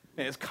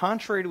 And it's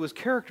contrary to his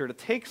character to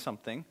take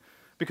something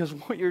because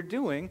what you're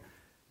doing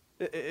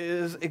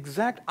is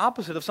exact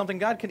opposite of something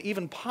God can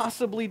even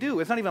possibly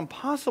do. It's not even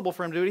possible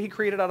for him to do it. He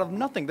created out of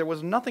nothing. There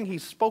was nothing. He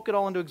spoke it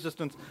all into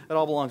existence. It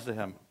all belongs to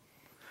him.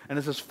 And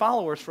as his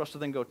followers, for us to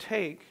then go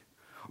take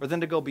or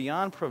then to go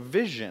beyond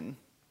provision,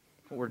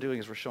 what we're doing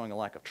is we're showing a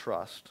lack of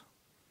trust.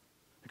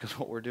 Because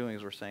what we're doing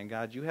is we're saying,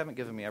 God, you haven't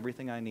given me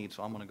everything I need,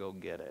 so I'm going to go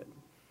get it.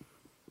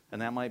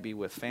 And that might be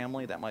with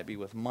family, that might be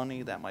with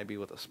money, that might be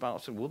with a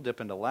spouse. And we'll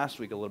dip into last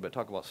week a little bit,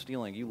 talk about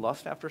stealing. You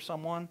lust after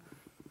someone,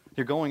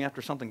 you're going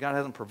after something God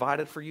hasn't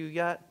provided for you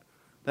yet.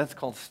 That's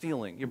called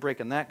stealing. You're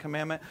breaking that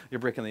commandment. You're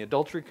breaking the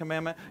adultery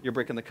commandment. You're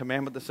breaking the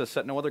commandment that says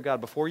set no other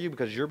God before you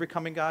because you're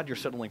becoming God. You're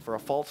settling for a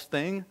false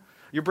thing.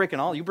 You're breaking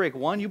all. You break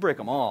one, you break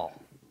them all.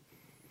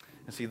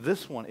 And see,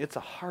 this one, it's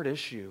a hard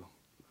issue.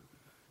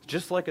 It's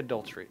just like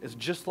adultery. It's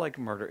just like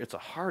murder. It's a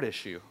hard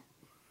issue.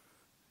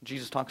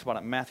 Jesus talks about it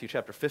in Matthew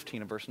chapter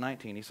 15 and verse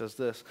 19. He says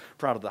this,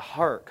 "For out of the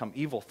heart come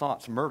evil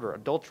thoughts, murder,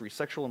 adultery,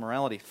 sexual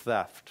immorality,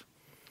 theft,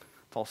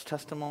 false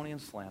testimony,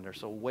 and slander."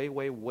 So way,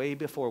 way, way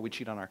before we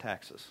cheat on our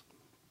taxes.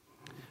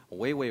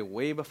 Way, way,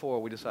 way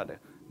before we decide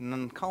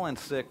to call in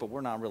sick, but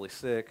we're not really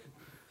sick.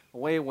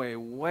 Way, way,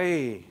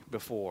 way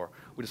before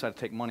we decide to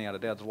take money out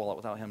of Dad's wallet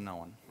without him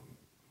knowing.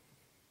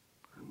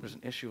 There's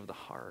an issue of the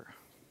heart.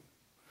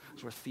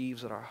 So we're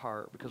thieves at our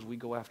heart because we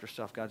go after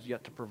stuff God's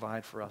yet to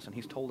provide for us. And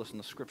he's told us in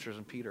the scriptures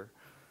in Peter,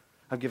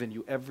 "I've given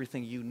you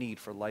everything you need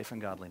for life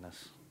and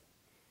godliness."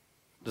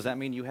 Does that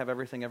mean you have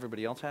everything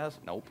everybody else has?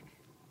 Nope.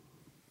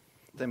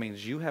 That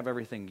means you have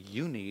everything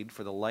you need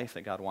for the life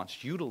that God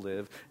wants you to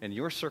live in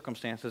your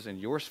circumstances, in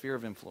your sphere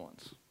of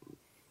influence.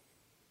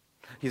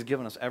 He's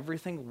given us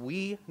everything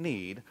we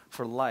need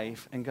for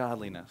life and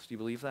godliness. Do you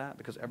believe that?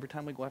 Because every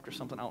time we go after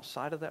something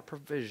outside of that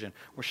provision,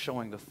 we're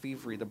showing the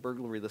thievery, the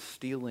burglary, the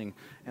stealing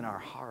in our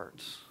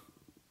hearts.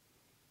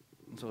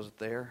 And so is it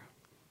there?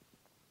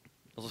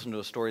 I was listening to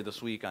a story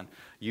this week on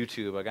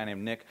YouTube, a guy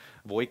named Nick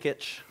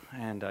Vujicic,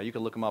 and you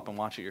can look him up and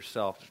watch it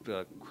yourself. It's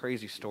a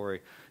crazy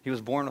story. He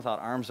was born without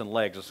arms and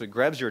legs, so it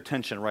grabs your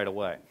attention right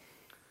away.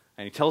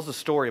 And he tells the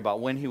story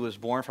about when he was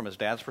born from his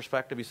dad's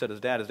perspective. He said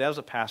his dad was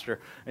a pastor.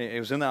 He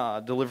was in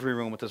the delivery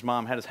room with his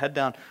mom, had his head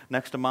down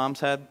next to mom's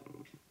head,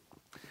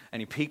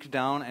 and he peeked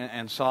down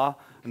and saw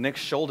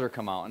Nick's shoulder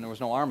come out, and there was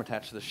no arm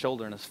attached to the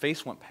shoulder, and his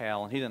face went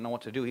pale, and he didn't know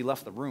what to do. He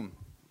left the room.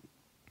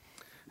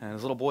 And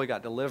his little boy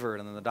got delivered,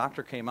 and then the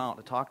doctor came out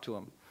to talk to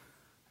him.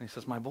 And he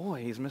says, "My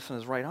boy, he's missing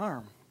his right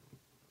arm."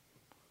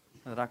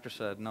 And the doctor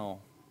said, "No,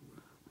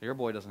 your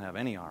boy doesn't have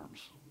any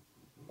arms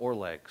or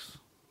legs."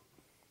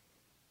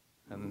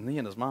 And he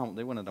and his mom,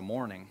 they went into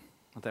mourning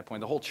at that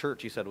point. The whole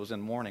church, he said, was in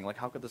mourning. Like,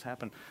 how could this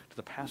happen to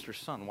the pastor's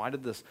son? Why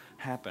did this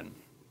happen?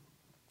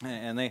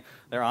 And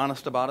they're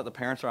honest about it. The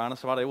parents are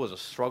honest about it. It was a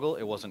struggle.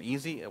 It wasn't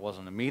easy. It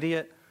wasn't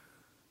immediate.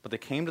 But they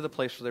came to the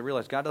place where they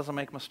realized God doesn't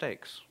make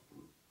mistakes.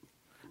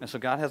 And so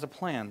God has a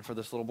plan for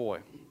this little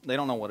boy. They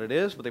don't know what it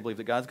is, but they believe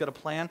that God's got a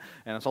plan,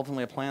 and it's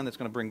ultimately a plan that's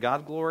going to bring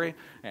God glory.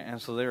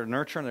 And so they're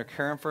nurturing, they're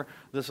caring for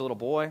this little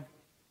boy.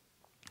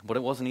 But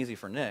it wasn't easy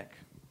for Nick,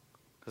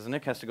 because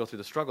Nick has to go through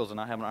the struggles of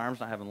not having arms,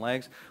 not having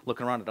legs,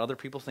 looking around at other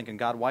people thinking,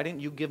 "God, why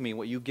didn't you give me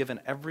what you've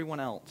given everyone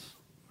else?"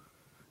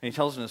 And he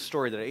tells in his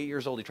story that at 8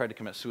 years old, he tried to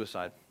commit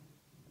suicide.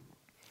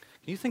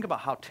 Can you think about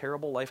how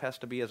terrible life has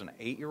to be as an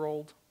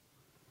 8-year-old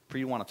for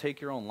you to want to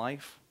take your own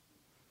life?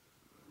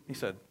 He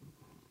said,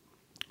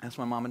 "I asked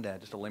my mom and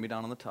dad just to lay me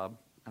down in the tub,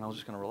 and I was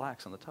just going to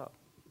relax in the tub."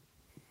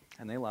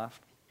 And they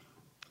left,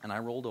 and I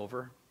rolled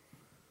over,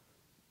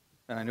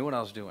 and I knew what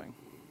I was doing.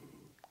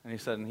 And he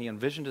said, and he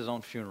envisioned his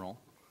own funeral,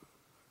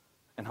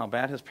 and how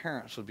bad his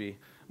parents would be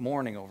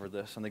mourning over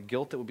this, and the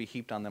guilt that would be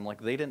heaped on them,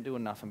 like they didn't do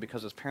enough, and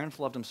because his parents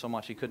loved him so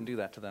much, he couldn't do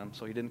that to them,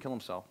 so he didn't kill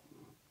himself.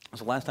 It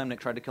was the last time Nick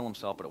tried to kill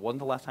himself, but it wasn't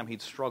the last time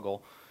he'd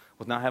struggle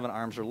with not having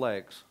arms or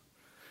legs.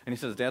 And he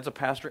says, Dad's a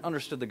pastor,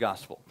 understood the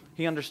gospel.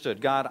 He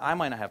understood, God, I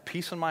might not have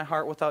peace in my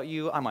heart without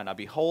you. I might not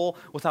be whole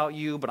without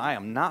you, but I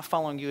am not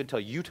following you until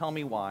you tell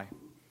me why.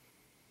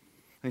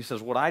 And he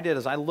says, what I did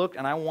is I looked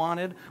and I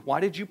wanted, why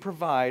did you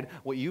provide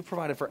what you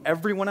provided for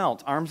everyone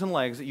else, arms and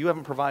legs, that you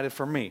haven't provided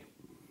for me?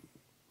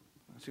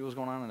 See what was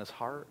going on in his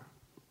heart?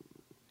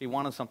 He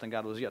wanted something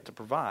God was yet to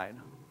provide.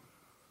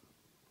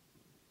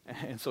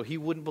 And so he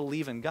wouldn't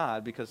believe in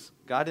God because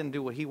God didn't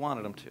do what he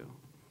wanted him to.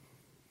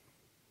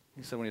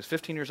 He said when he was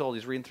 15 years old,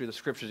 he's reading through the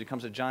scriptures. He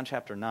comes to John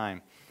chapter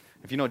 9.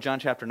 If you know John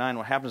chapter 9,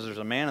 what happens is there's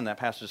a man in that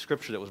passage of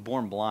scripture that was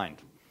born blind.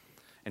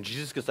 And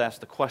Jesus gets asked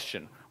the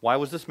question, why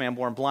was this man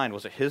born blind?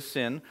 Was it his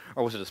sin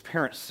or was it his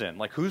parents' sin?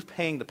 Like, who's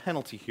paying the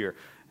penalty here?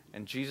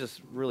 And Jesus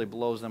really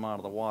blows them out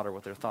of the water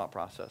with their thought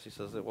process. He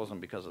says it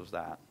wasn't because of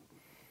that.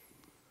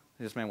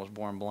 This man was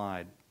born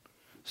blind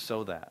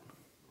so that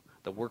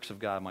the works of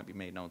God might be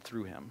made known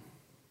through him.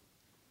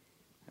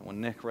 And when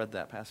Nick read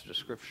that passage of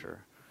scripture,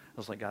 it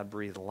was like God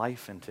breathed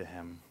life into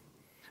him.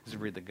 He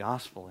breathed the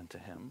gospel into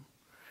him.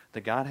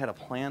 That God had a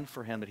plan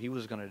for him that he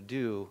was going to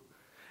do.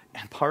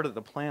 And part of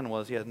the plan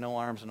was he had no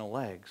arms and no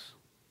legs.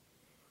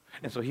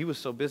 And so he was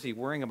so busy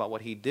worrying about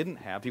what he didn't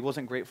have, he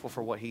wasn't grateful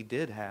for what he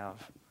did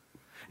have.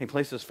 He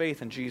placed his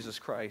faith in Jesus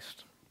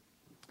Christ.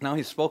 Now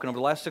he's spoken, over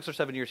the last 6 or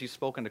 7 years, he's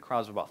spoken to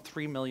crowds of about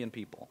 3 million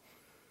people.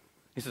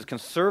 He says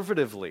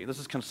conservatively, this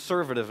is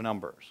conservative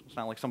numbers. It's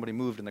not like somebody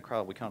moved in the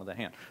crowd, we counted that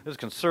hand. This is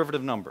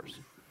conservative numbers.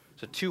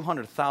 So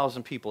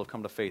 200,000 people have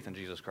come to faith in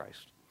Jesus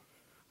Christ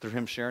through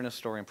him sharing his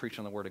story and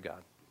preaching the word of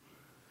God.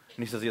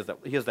 And he says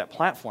he has that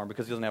platform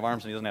because he doesn't have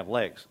arms and he doesn't have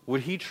legs.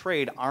 Would he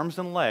trade arms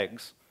and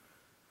legs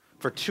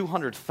for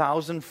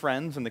 200,000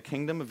 friends in the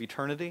kingdom of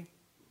eternity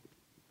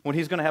when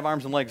he's going to have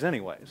arms and legs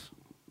anyways?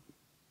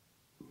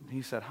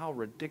 He said, how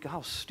ridiculous,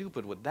 how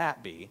stupid would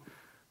that be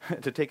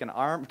to take an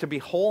arm, to be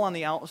whole on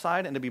the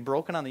outside and to be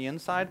broken on the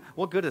inside?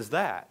 What good is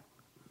that?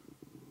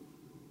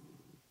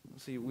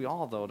 See, we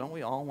all, though, don't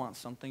we all want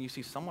something? You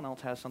see, someone else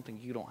has something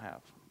you don't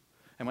have.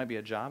 It might be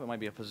a job, it might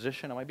be a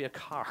position, it might be a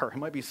car, it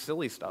might be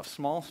silly stuff,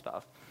 small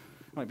stuff.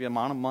 It might be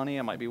amount of money,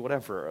 it might be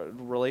whatever, a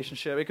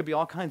relationship. It could be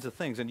all kinds of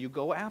things, and you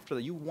go after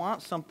that. You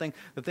want something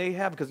that they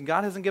have because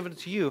God hasn't given it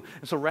to you.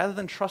 And so rather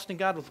than trusting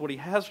God with what he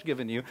has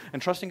given you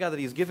and trusting God that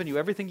he's given you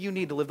everything you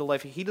need to live the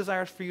life he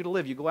desires for you to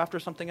live, you go after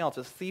something else.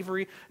 It's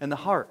thievery in the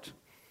heart.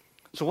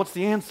 So what's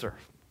the answer?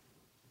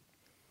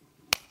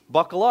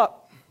 Buckle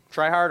up.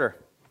 Try harder.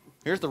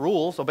 Here's the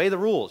rules. Obey the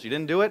rules. You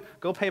didn't do it,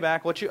 go pay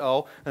back what you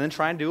owe, and then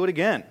try and do it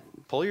again.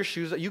 Pull your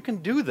shoes up. You can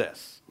do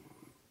this.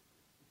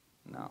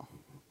 No.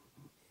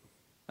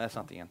 That's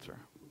not the answer.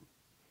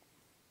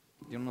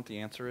 You know what the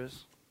answer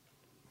is?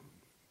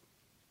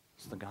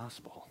 It's the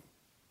gospel.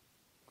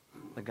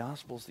 The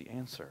gospel's the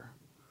answer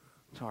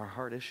to our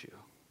heart issue.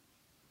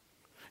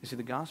 You see,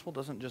 the gospel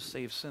doesn't just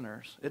save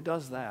sinners. It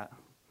does that.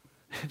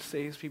 It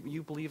saves people.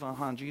 You believe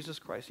on Jesus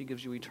Christ. He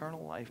gives you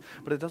eternal life.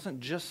 But it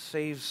doesn't just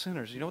save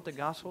sinners. You know what the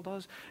gospel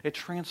does? It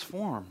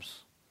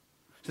transforms.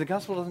 See, the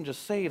gospel doesn't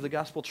just save, the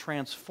gospel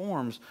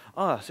transforms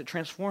us. It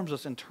transforms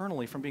us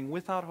internally from being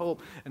without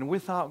hope and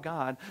without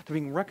God to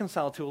being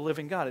reconciled to a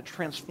living God. It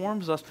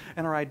transforms us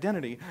in our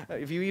identity.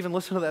 If you even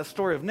listen to that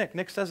story of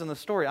Nick says in the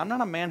story, I'm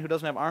not a man who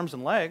doesn't have arms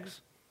and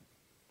legs.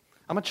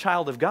 I'm a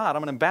child of God.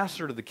 I'm an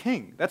ambassador to the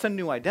King. That's a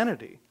new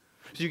identity.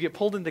 So you get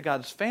pulled into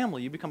God's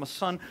family. You become a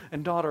son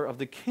and daughter of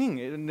the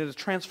King. And the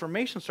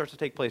transformation starts to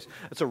take place.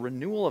 It's a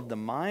renewal of the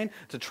mind.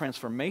 It's a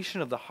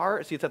transformation of the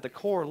heart. See, it's at the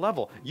core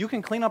level. You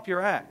can clean up your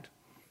act.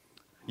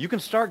 You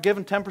can start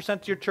giving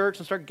 10% to your church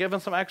and start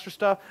giving some extra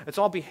stuff. It's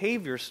all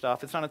behavior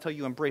stuff. It's not until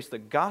you embrace the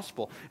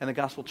gospel and the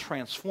gospel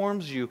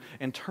transforms you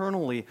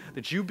internally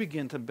that you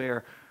begin to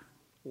bear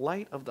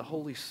light of the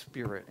Holy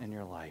Spirit in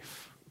your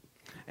life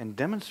and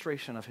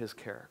demonstration of his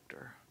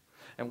character.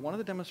 And one of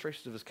the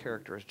demonstrations of his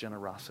character is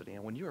generosity.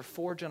 And when you are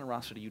for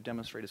generosity, you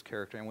demonstrate his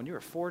character. And when you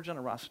are for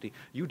generosity,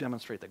 you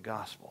demonstrate the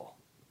gospel.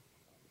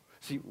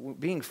 See,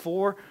 being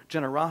for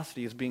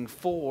generosity is being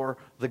for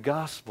the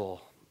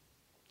gospel.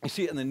 You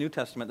see it in the New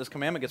Testament. This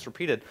commandment gets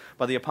repeated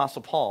by the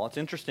Apostle Paul. It's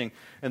interesting.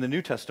 In the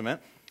New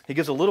Testament, he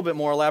gives a little bit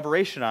more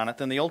elaboration on it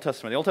than the Old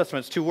Testament. The Old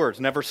Testament is 2 words,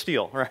 never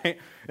steal, right?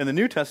 In the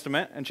New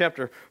Testament, in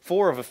chapter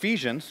 4 of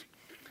Ephesians,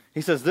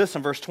 he says this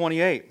in verse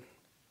 28.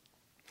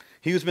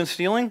 He who's been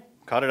stealing,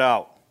 cut it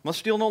out. Must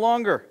steal no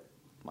longer.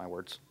 My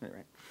words.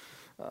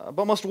 Right.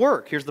 But must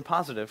work. Here's the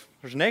positive.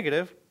 There's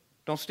negative.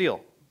 Don't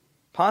steal.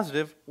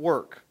 Positive,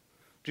 work.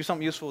 Do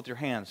something useful with your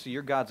hands. See,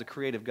 your God's a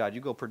creative God.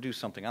 You go produce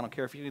something. I don't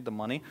care if you need the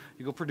money.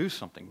 You go produce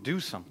something. Do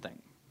something. And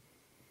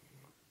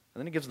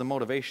then he gives the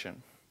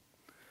motivation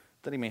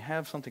that he may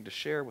have something to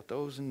share with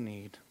those in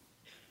need.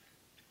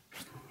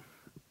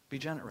 Be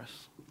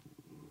generous.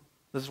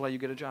 This is why you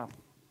get a job.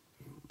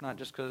 Not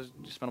just because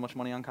you spend a bunch of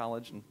money on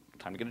college and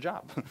time to get a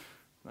job.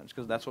 Not just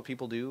because that's what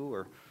people do,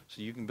 or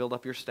so you can build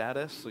up your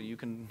status, so you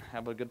can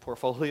have a good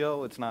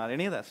portfolio. It's not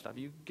any of that stuff.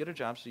 You get a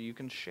job so you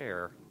can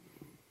share.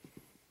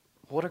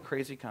 What a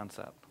crazy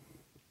concept.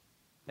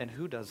 And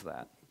who does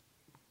that?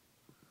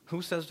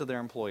 Who says to their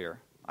employer,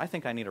 I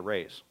think I need a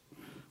raise.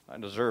 I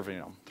deserve,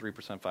 3%,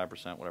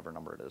 5%, whatever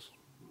number it is.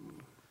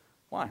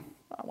 Why?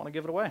 I want to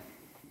give it away.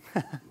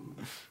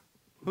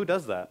 Who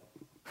does that?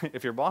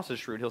 If your boss is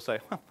shrewd, he'll say,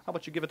 how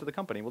about you give it to the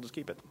company? We'll just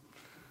keep it.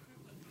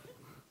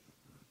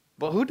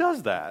 But who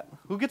does that?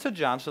 Who gets a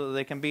job so that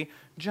they can be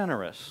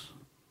generous?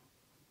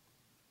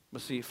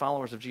 But see,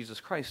 followers of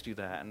Jesus Christ do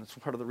that, and it's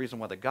part of the reason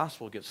why the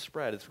gospel gets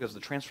spread. It's because the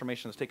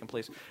transformation has taken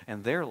place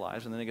in their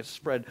lives, and then it gets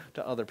spread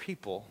to other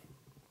people.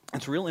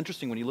 It's real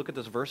interesting when you look at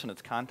this verse in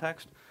its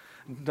context.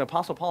 The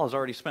Apostle Paul has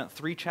already spent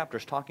 3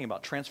 chapters talking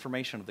about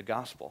transformation of the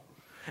gospel.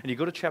 And you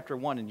go to chapter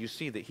 1, and you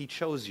see that he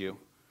chose you.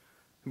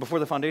 Before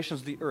the foundations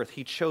of the earth,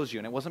 he chose you.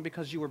 And it wasn't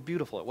because you were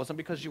beautiful. It wasn't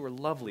because you were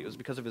lovely. It was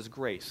because of his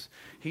grace.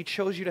 He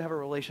chose you to have a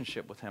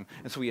relationship with him.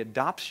 And so he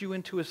adopts you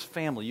into his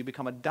family. You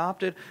become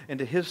adopted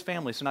into his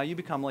family. So now you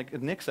become, like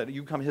Nick said,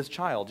 you become his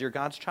child. You're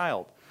God's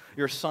child.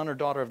 You're a son or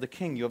daughter of the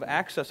King. You have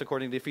access,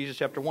 according to Ephesians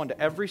chapter 1, to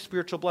every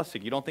spiritual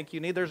blessing. You don't think you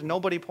need? There's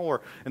nobody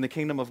poor in the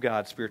kingdom of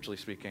God, spiritually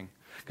speaking.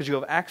 Because you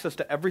have access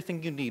to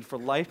everything you need for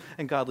life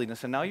and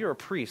godliness. And now you're a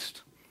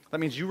priest. That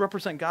means you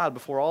represent God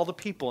before all the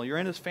people. You're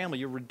in his family.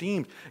 You're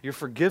redeemed. You're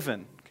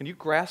forgiven. Can you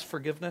grasp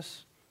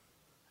forgiveness?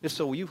 If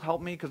so, will you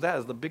help me? Because that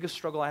is the biggest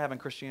struggle I have in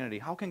Christianity.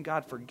 How can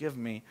God forgive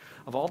me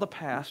of all the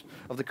past,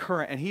 of the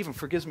current, and he even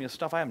forgives me of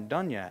stuff I haven't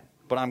done yet,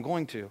 but I'm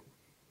going to?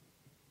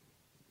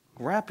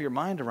 Wrap your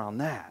mind around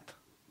that.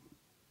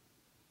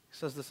 He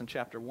says this in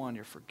chapter 1.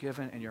 You're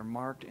forgiven, and you're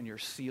marked, and you're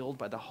sealed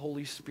by the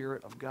Holy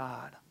Spirit of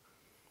God.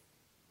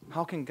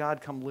 How can God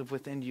come live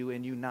within you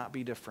and you not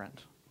be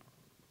different?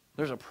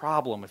 There's a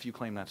problem if you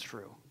claim that's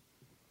true.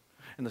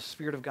 and the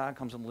Spirit of God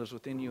comes and lives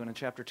within you, and in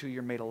chapter 2,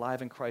 you're made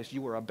alive in Christ.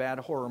 You were a bad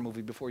horror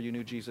movie before you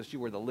knew Jesus. You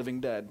were the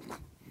living dead.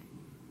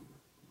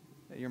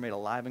 You're made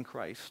alive in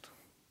Christ.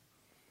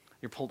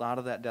 You're pulled out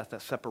of that death,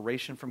 that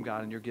separation from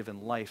God, and you're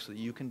given life so that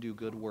you can do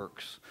good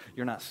works.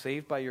 You're not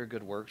saved by your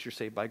good works. You're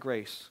saved by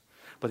grace.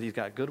 But he's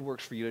got good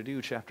works for you to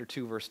do, chapter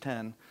 2, verse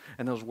 10.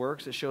 And those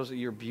works, it shows that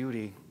you're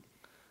beauty.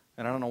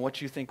 And I don't know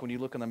what you think when you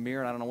look in the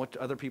mirror, and I don't know what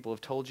other people have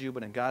told you,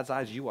 but in God's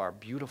eyes, you are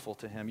beautiful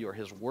to him. You are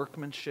his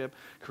workmanship,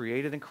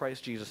 created in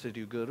Christ Jesus to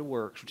do good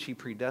works, which he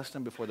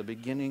predestined before the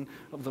beginning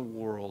of the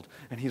world.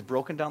 And he's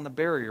broken down the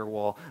barrier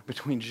wall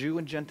between Jew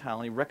and Gentile,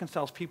 and he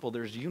reconciles people.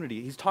 There's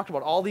unity. He's talked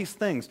about all these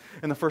things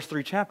in the first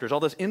 3 chapters, all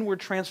this inward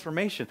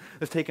transformation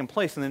that's taken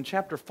place. And then in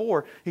chapter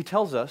 4, he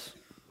tells us,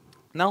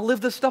 now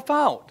live this stuff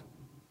out.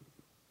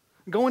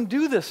 Go and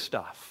do this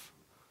stuff.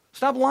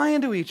 Stop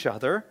lying to each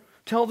other.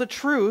 Tell the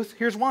truth.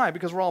 Here's why.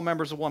 Because we're all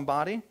members of one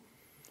body.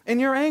 In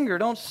your anger,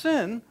 don't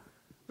sin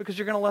because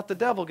you're going to let the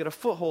devil get a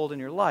foothold in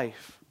your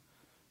life.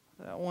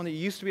 That one that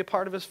used to be a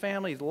part of his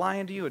family, he's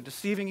lying to you and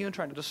deceiving you and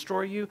trying to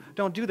destroy you.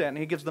 Don't do that. And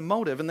he gives the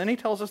motive. And then he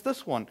tells us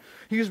this one.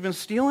 He who's been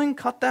stealing,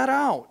 cut that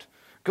out.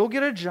 Go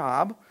get a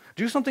job.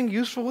 Do something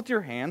useful with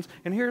your hands.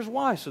 And here's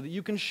why. So that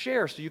you can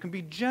share, so you can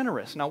be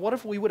generous. Now, what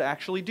if we would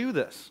actually do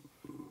this?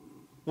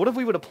 What if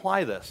we would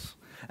apply this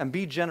and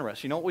be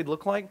generous? You know what we'd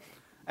look like?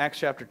 Acts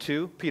chapter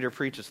 2, Peter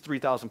preaches,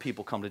 3,000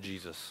 people come to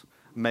Jesus.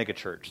 Mega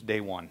church,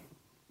 day 1.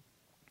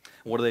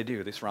 What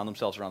do? They surround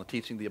themselves around the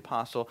teaching of the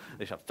apostle.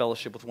 They have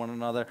fellowship with one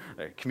another,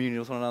 they communion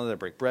with one another, they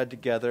break bread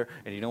together.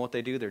 And you know what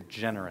they do? They're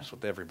generous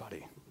with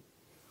everybody.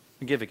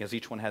 And giving as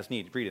each one has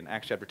need. Read it in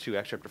Acts chapter 2,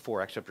 Acts chapter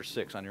 4, Acts chapter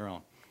 6 on your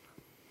own.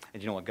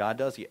 And you know what God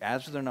does? He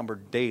adds to their number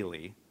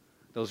daily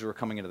those who are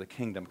coming into the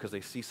kingdom because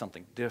they see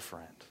something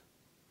different.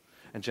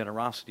 And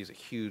generosity is a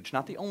huge,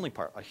 not the only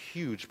part, a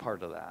huge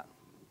part of that.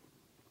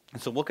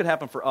 And so what could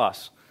happen for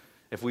us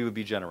if we would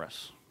be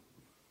generous?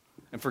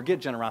 And forget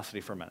generosity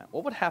for a minute.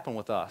 What would happen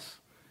with us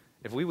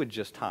if we would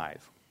just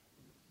tithe?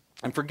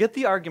 And forget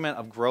the argument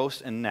of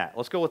gross and net.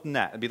 Let's go with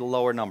net. It'd be the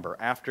lower number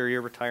after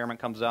your retirement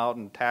comes out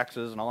and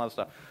taxes and all that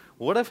stuff.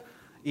 What if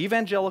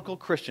evangelical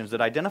Christians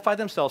that identify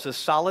themselves as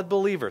solid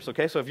believers,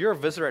 okay? So if you're a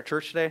visitor at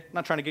church today, I'm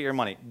not trying to get your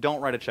money.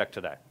 Don't write a check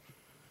today.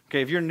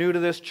 Okay, if you're new to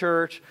this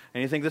church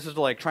and you think this is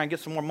to like try and get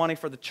some more money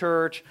for the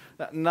church,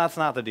 that's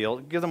not the deal.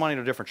 Give the money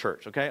to a different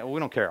church, okay? We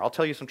don't care. I'll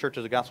tell you some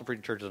churches, the gospel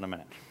preaching churches in a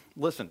minute.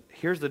 Listen,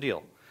 here's the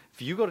deal.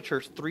 If you go to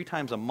church 3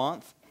 times a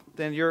month,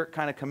 then you're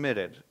kind of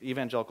committed,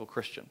 evangelical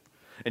Christian.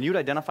 And you'd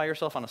identify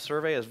yourself on a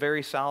survey as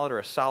very solid or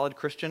a solid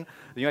Christian,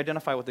 then you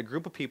identify with a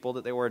group of people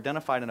that they were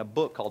identified in a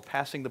book called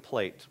Passing the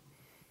Plate.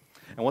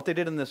 And what they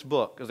did in this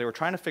book is they were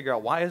trying to figure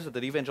out why is it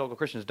that evangelical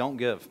Christians don't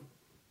give.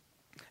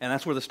 And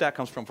that's where the stat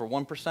comes from for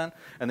 1%.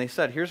 And they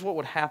said, here's what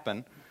would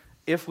happen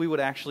if we would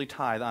actually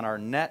tithe on our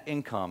net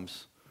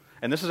incomes.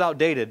 And this is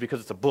outdated because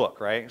it's a book,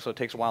 right? So it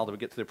takes a while to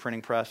get to the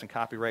printing press and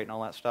copyright and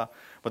all that stuff.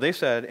 But they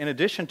said, in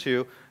addition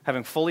to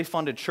having fully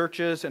funded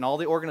churches and all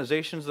the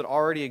organizations that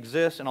already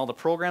exist and all the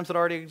programs that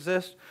already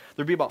exist,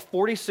 there'd be about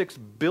 $46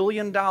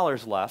 billion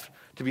left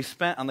to be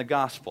spent on the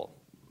gospel.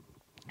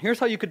 Here's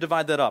how you could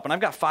divide that up. And I've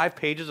got 5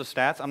 pages of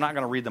stats. I'm not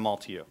going to read them all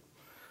to you.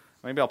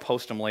 Maybe I'll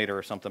post them later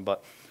or something,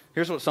 but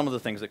here's what some of the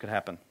things that could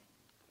happen.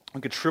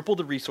 We could triple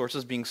the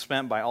resources being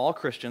spent by all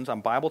Christians on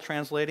Bible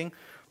translating,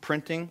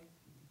 printing,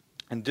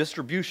 and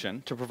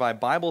distribution to provide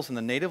Bibles in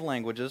the native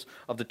languages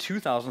of the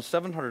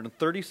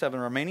 2,737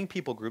 remaining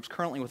people groups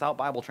currently without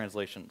Bible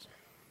translations.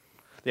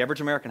 The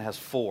average American has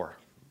 4.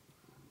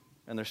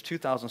 And there's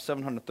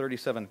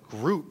 2,737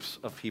 groups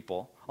of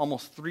people,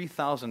 almost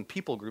 3,000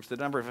 people groups that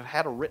never have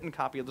had a written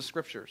copy of the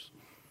Scriptures.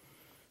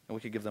 And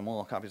we could give them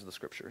all copies of the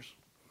Scriptures.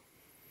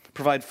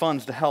 Provide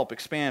funds to help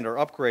expand or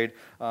upgrade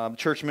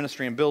church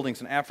ministry and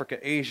buildings in Africa,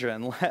 Asia,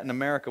 and Latin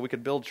America. We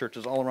could build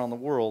churches all around the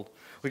world.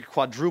 We could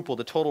quadruple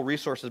the total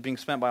resources being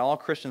spent by all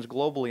Christians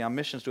globally on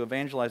missions to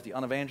evangelize the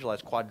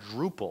unevangelized.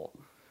 Quadruple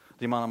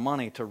the amount of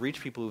money to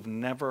reach people who've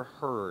never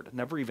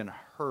even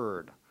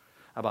heard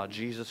about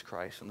Jesus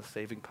Christ and the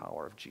saving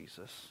power of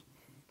Jesus.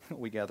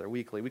 We gather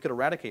weekly. We could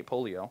eradicate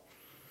polio.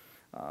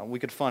 We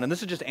could fund, and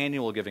this is just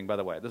annual giving, by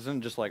the way. This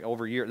isn't just like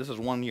over a year. This is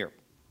 1 year.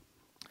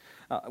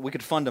 We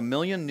could fund 1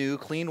 million new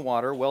clean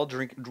water well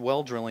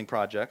drilling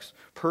projects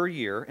per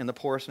year in the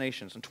poorest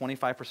nations, and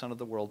 25% of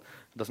the world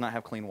does not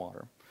have clean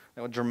water.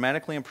 That would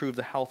dramatically improve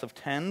the health of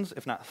tens,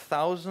 if not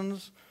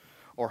thousands,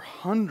 or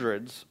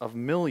hundreds of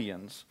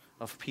millions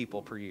of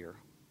people per year.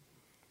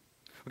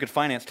 We could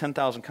finance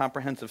 10,000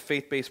 comprehensive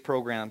faith-based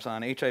programs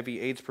on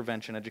HIV/AIDS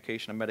prevention,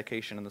 education, and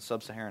medication in the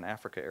sub-Saharan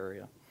Africa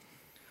area.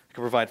 We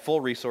could provide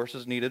full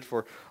resources needed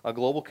for a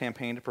global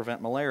campaign to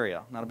prevent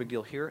malaria. Not a big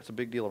deal here, it's a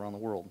big deal around the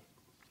world.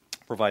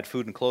 Provide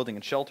food and clothing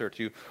and shelter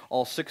to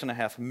all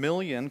 6.5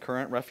 million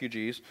current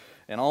refugees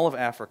in all of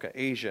Africa,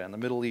 Asia, and the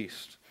Middle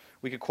East.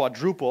 We could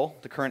quadruple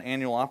the current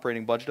annual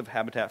operating budget of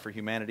Habitat for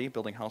Humanity,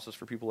 building houses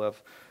for people who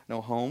have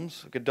no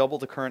homes. We could double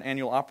the current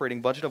annual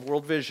operating budget of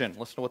World Vision.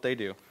 Listen to what they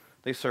do.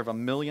 They serve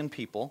 100 million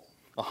people,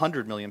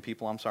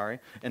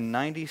 in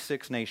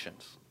 96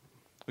 nations.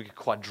 We could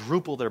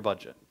quadruple their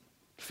budget.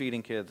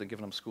 feeding kids and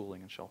giving them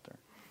schooling and shelter.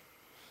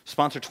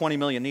 Sponsor 20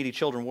 million needy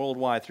children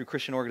worldwide through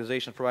Christian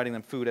organizations providing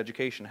them food,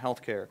 education,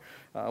 health care.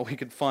 We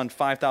could fund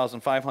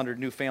 5,500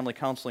 new family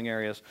counseling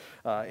areas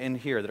in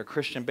here that are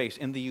Christian-based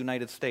in the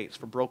United States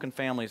for broken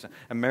families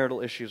and marital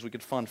issues. We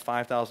could fund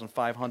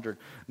 5,500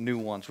 new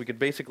ones. We could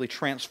basically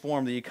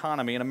transform the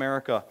economy in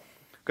America.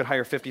 We could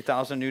hire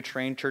 50,000 new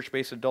trained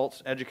church-based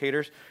adults,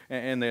 educators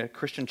in the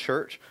Christian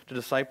church to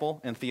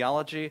disciple in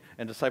theology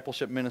and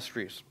discipleship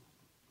ministries.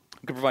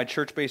 We could provide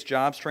church-based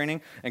jobs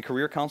training and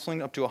career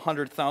counseling up to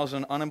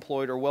 100,000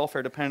 unemployed or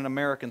welfare-dependent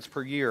Americans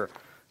per year.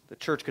 The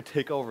church could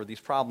take over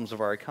these problems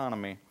of our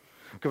economy.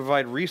 We could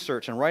provide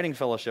research and writing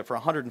fellowship for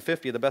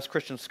 150 of the best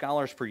Christian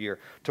scholars per year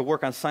to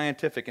work on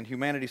scientific and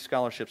humanities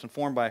scholarships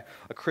informed by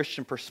a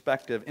Christian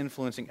perspective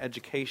influencing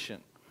education.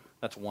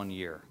 That's 1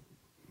 year.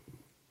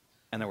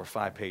 And there were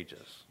 5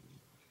 pages.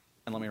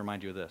 And let me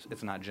remind you of this.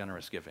 It's not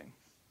generous giving.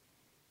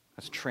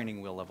 That's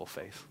training wheel level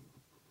faith.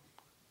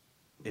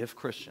 If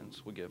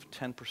Christians would give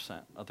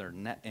 10% of their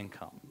net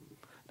income,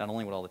 not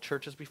only would all the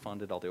churches be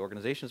funded, all the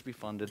organizations be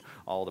funded,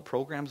 all the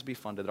programs be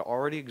funded that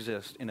already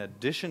exist, in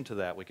addition to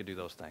that, we could do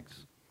those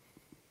things.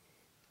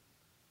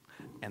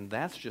 And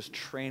that's just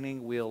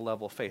training wheel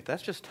level faith.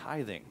 That's just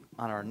tithing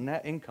on our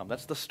net income.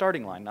 That's the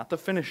starting line, not the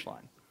finish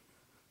line.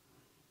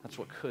 That's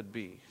what could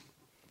be.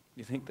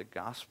 You think the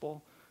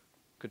gospel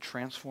could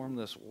transform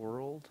this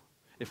world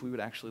if we would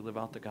actually live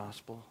out the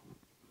gospel?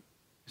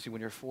 See,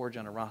 when you're for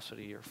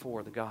generosity, you're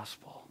for the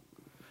gospel.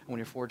 And when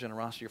you're for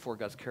generosity, you're for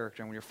God's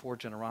character. And when you're for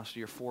generosity,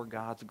 you're for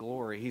God's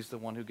glory. He's the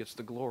one who gets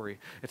the glory.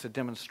 It's a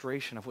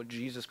demonstration of what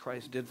Jesus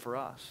Christ did for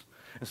us.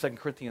 In 2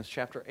 Corinthians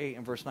chapter 8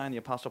 and verse 9, the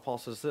Apostle Paul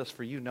says this,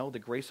 "For you know the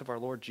grace of our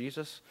Lord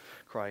Jesus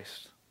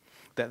Christ,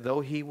 that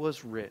though he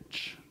was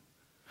rich,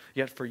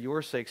 yet for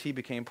your sakes he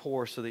became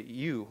poor, so that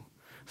you,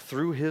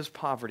 through his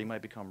poverty,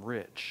 might become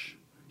rich."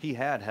 He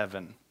had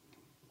heaven.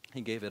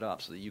 He gave it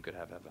up so that you could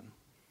have heaven.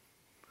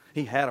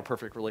 He had a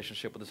perfect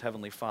relationship with his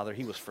heavenly Father.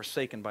 He was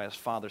forsaken by his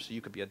Father so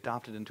you could be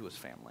adopted into his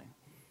family.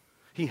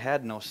 He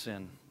had no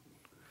sin.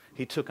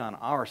 He took on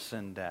our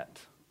sin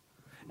debt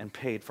and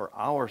paid for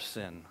our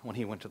sin when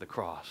he went to the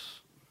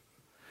cross.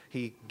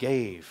 He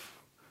gave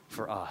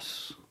for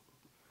us.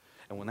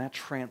 And when that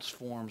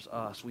transforms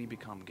us, we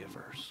become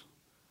givers.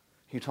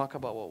 You talk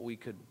about what we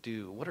could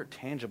do. What are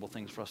tangible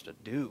things for us to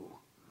do?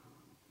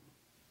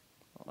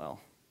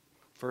 Well,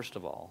 first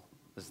of all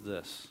is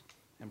this: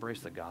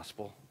 embrace the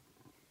gospel.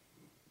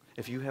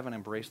 If you haven't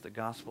embraced the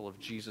gospel of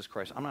Jesus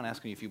Christ, I'm not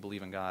asking you if you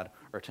believe in God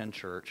or attend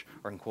church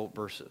or can quote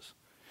verses.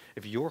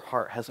 If your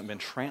heart hasn't been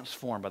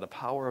transformed by the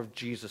power of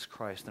Jesus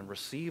Christ, then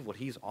receive what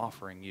he's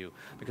offering you.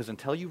 Because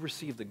until you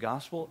receive the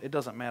gospel, it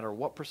doesn't matter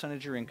what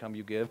percentage of your income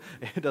you give.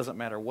 It doesn't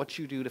matter what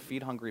you do to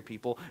feed hungry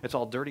people. It's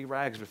all dirty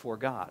rags before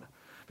God.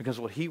 Because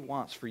what he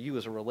wants for you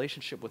is a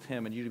relationship with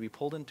him and you to be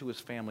pulled into his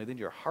family. Then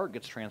your heart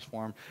gets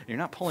transformed and you're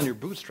not pulling your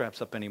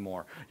bootstraps up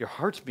anymore. Your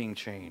heart's being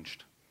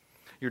changed.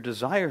 Your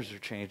desires are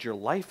changed. Your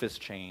life is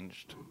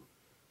changed.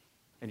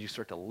 And you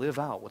start to live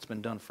out what's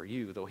been done for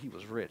you. Though he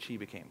was rich, he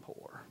became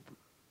poor.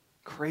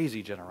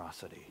 Crazy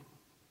generosity.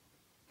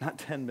 Not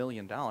 $10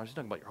 million. He's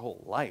talking about your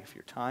whole life,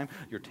 your time,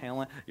 your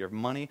talent, your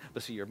money.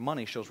 But see, your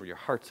money shows where your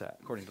heart's at,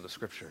 according to the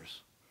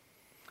scriptures.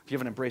 If you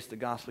haven't embraced the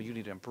gospel, you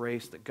need to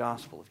embrace the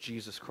gospel of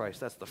Jesus Christ.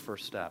 That's the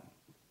first step.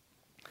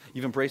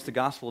 You've embraced the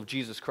gospel of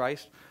Jesus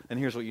Christ, and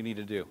here's what you need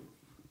to do.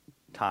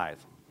 Tithe.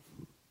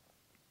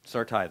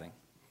 Start tithing.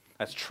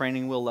 That's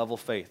training wheel level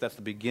faith. That's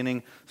the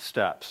beginning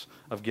steps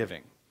of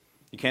giving.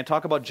 You can't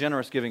talk about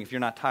generous giving if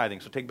you're not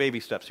tithing. So take baby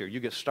steps here. You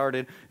get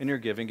started in your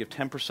giving. Give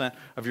 10%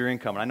 of your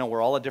income. And I know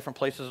we're all at different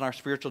places in our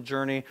spiritual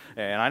journey.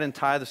 And I didn't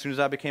tithe as soon as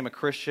I became a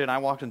Christian. I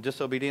walked in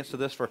disobedience to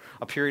this for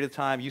a period of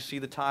time. You see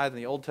the tithe in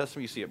the Old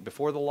Testament. You see it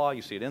before the law.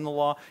 You see it in the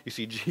law. You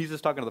see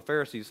Jesus talking to the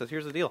Pharisees. He says,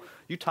 here's the deal.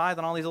 You tithe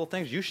on all these little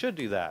things. You should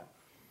do that.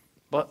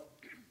 But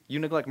you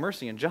neglect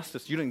mercy and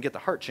justice. You didn't get the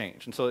heart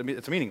change. And so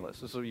it's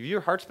meaningless. So if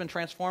your heart's been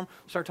transformed,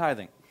 start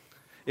tithing.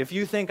 If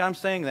you think I'm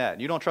saying that,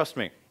 and you don't trust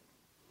me,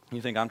 you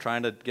think I'm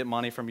trying to get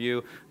money from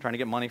you, trying to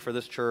get money for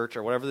this church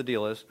or whatever the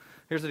deal is,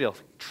 here's the deal.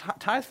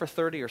 Tithe for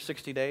 30 or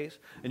 60 days,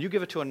 and you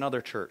give it to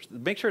another church.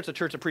 Make sure it's a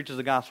church that preaches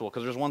the gospel,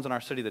 because there's ones in our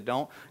city that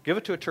don't. Give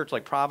it to a church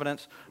like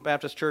Providence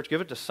Baptist Church.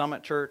 Give it to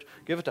Summit Church.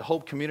 Give it to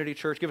Hope Community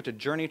Church. Give it to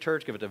Journey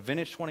Church. Give it to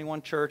Vintage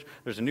 21 Church.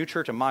 There's a new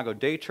church, Imago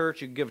Day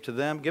Church. You can give it to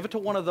them. Give it to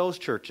one of those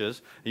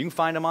churches. You can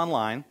find them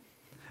online.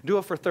 Do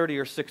it for 30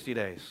 or 60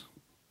 days.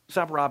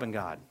 Stop robbing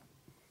God.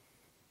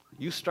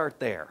 You start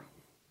there.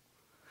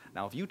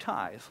 Now, if you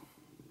tithe,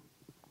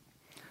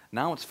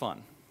 now it's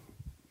fun.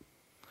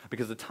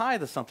 Because the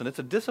tithe is something, it's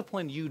a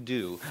discipline you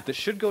do that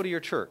should go to your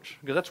church.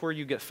 Because that's where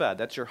you get fed.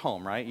 That's your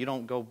home, right? You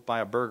don't go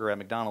buy a burger at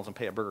McDonald's and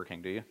pay at Burger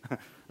King, do you?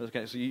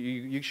 Okay, so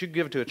you should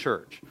give it to a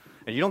church.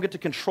 And you don't get to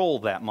control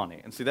that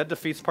money. And see, that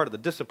defeats part of the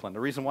discipline. The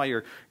reason why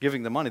you're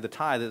giving the money, the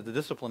tithe, the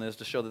discipline is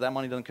to show that that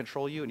money doesn't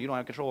control you and you don't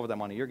have control over that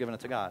money. You're giving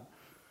it to God.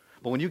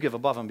 But when you give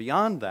above and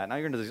beyond that, now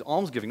you're into this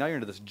almsgiving, now you're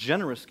into this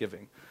generous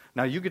giving.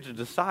 Now you get to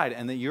decide,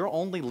 and that you're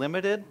only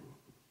limited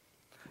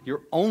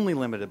You're only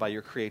limited by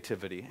your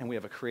creativity, and we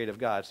have a creative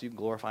God, so you can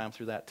glorify him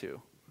through that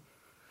too.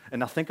 And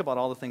now think about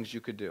all the things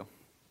you could do.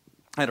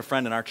 I had a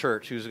friend in our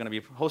church who's going to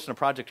be hosting a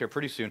project here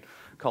pretty soon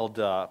called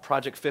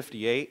Project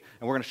 58,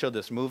 and we're going to show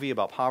this movie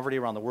about poverty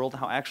around the world and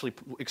how actually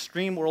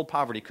extreme world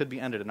poverty could be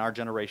ended in our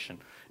generation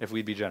if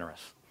we'd be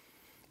generous.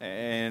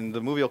 And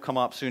the movie will come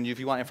up soon. If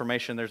you want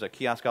information, there's a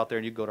kiosk out there,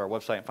 and you can go to our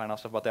website and find out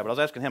stuff about that. But I was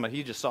asking him,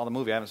 he just saw the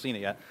movie. I haven't seen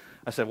it yet.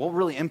 I said, what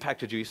really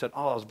impacted you? He said,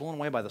 I was blown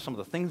away by some of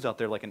the things out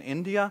there. Like in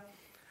India,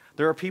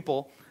 there are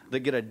people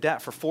that get a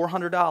debt for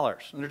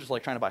 $400, and they're just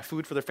like trying to buy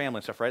food for their family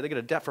and stuff, right? They get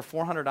a debt for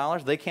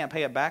 $400. They can't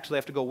pay it back, so they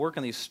have to go work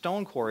in these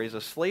stone quarries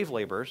as slave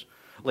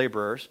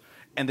laborers,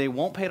 and they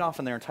won't pay it off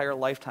in their entire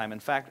lifetime.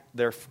 In fact,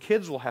 their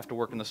kids will have to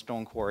work in the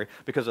stone quarry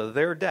because of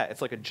their debt.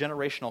 It's like a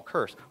generational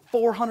curse.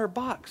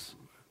 $400.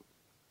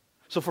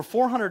 So for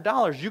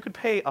 $400, you could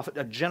pay a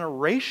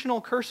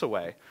generational curse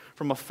away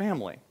from a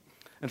family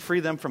and free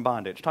them from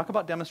bondage. Talk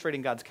about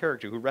demonstrating God's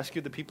character, who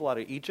rescued the people out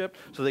of Egypt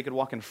so they could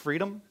walk in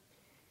freedom.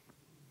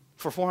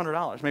 For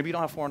 $400. Maybe you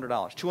don't have $400.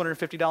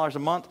 $250 a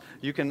month.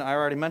 You can, I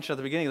already mentioned at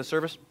the beginning of the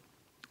service,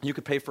 you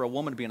could pay for a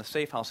woman to be in a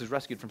safe house who's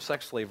rescued from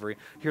sex slavery,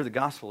 hear the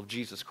gospel of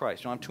Jesus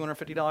Christ. You don't have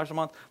 $250 a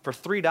month? For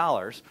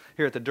 $3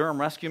 here at the Durham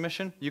Rescue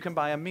Mission, you can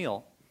buy a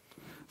meal.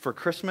 For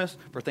Christmas,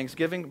 for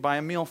Thanksgiving, buy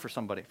a meal for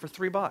somebody for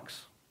 $3.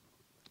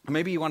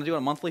 Maybe you want to do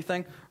a monthly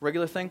thing,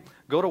 regular thing.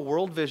 Go to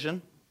World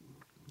Vision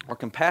or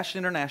Compassion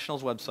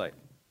International's website.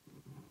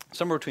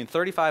 Somewhere between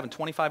 $35 and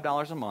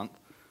 $25 a month,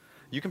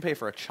 you can pay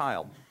for a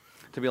child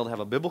to be able to have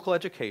a biblical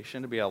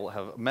education, to be able to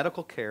have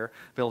medical care,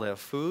 be able to have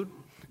food,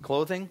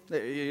 clothing.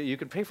 You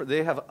can pay for it.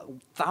 They have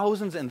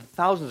thousands and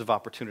thousands of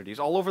opportunities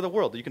all over the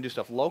world. You can do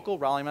stuff local,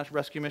 Raleigh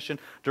Rescue Mission,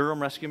 Durham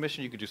Rescue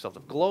Mission. You can do stuff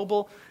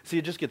global. See,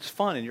 it just gets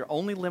fun, and you're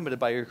only limited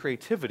by your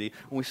creativity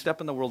when we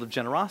step in the world of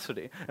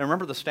generosity. And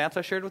remember the stats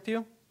I shared with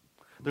you?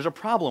 There's a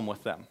problem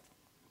with them.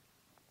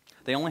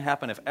 They only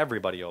happen if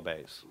everybody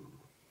obeys.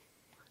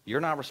 You're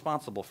not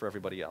responsible for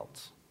everybody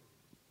else.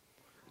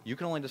 You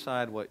can only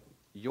decide what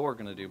you're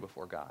going to do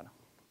before God.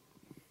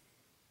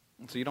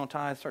 And so you don't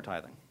tithe, start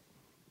tithing.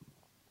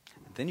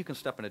 And then you can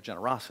step into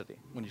generosity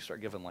when you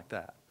start giving like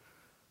that.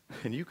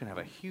 And you can have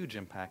a huge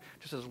impact.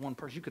 Just as one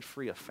person, you could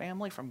free a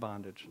family from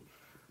bondage.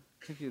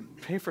 You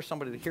could pay for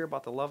somebody to hear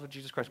about the love of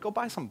Jesus Christ. Go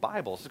buy some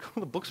Bibles. Go to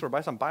the bookstore,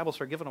 buy some Bibles,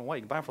 start giving them away.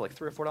 You can buy them for like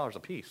 $3 or $4 a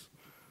piece.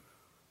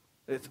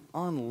 It's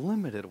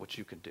unlimited what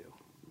you could do.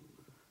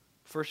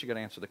 First, you got to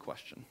answer the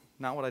question.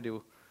 Not what I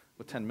do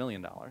with $10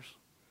 million.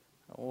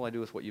 What will I do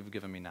with what you've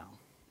given me now?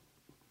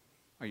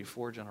 Are you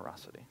for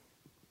generosity?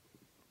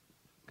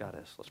 God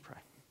is. Let's pray.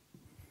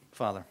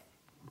 Father,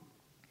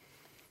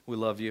 we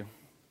love you.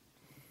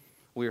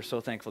 We are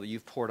so thankful that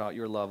you've poured out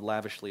your love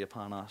lavishly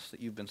upon us,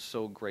 that you've been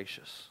so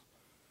gracious,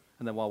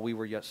 and that while we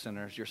were yet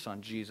sinners, your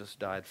Son Jesus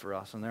died for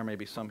us. And there may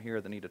be some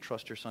here that need to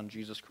trust your Son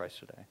Jesus Christ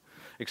today.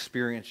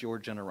 Experience your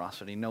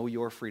generosity. Know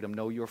your freedom.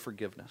 Know your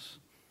forgiveness.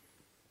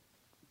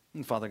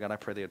 And Father God, I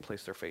pray they would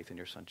place their faith in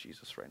your Son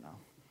Jesus right now.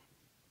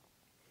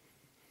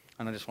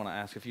 And I just want to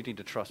ask, if you need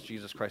to trust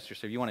Jesus Christ your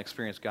Savior, you want to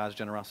experience God's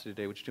generosity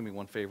today, would you do me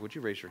one favor? Would you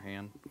raise your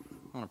hand?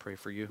 I want to pray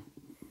for you.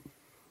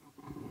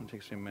 It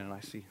takes me a minute. I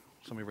see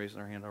somebody raising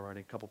their hand already,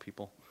 a couple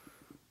people.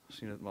 I've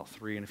seen about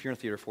 3. And if you're in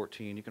Theater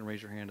 14, you can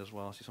raise your hand as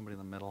well. I see somebody in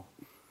the middle.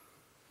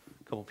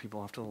 A couple people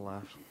off to the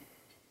left.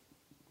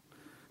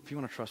 If you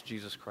want to trust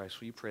Jesus Christ,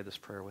 will you pray this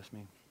prayer with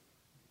me?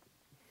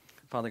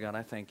 Father God,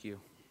 I thank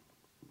you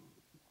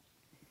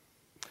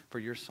for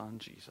your Son,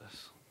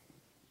 Jesus.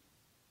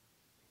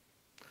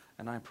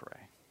 And I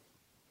pray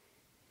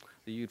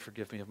that you'd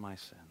forgive me of my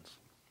sins.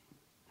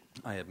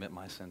 I admit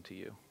my sin to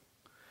you,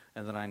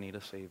 and that I need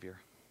a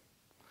Savior.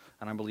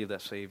 And I believe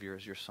that Savior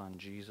is your Son,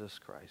 Jesus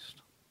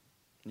Christ.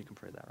 You can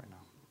pray that right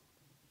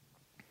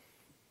now.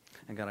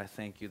 And God, I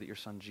thank you that your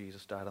Son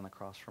Jesus died on the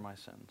cross for my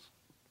sins.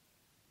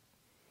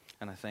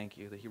 And I thank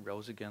you that he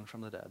rose again from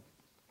the dead.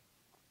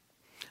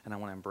 And I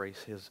want to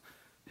embrace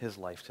his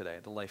life today,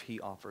 the life he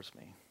offers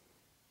me.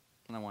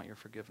 And I want your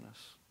forgiveness,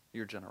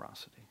 your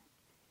generosity.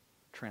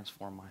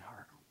 Transform my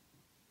heart.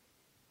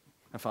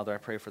 And Father, I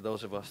pray for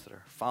those of us that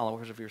are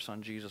followers of your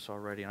Son Jesus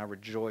already, and I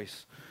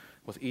rejoice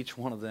with each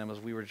one of them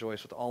as we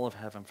rejoice with all of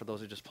heaven for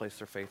those who just placed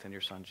their faith in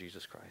your Son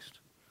Jesus Christ.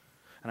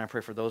 And I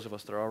pray for those of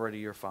us that are already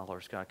your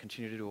followers, God,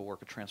 continue to do a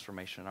work of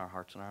transformation in our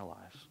hearts and our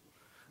lives.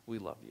 We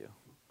love you.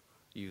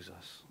 Use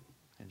us.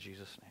 In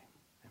Jesus' name.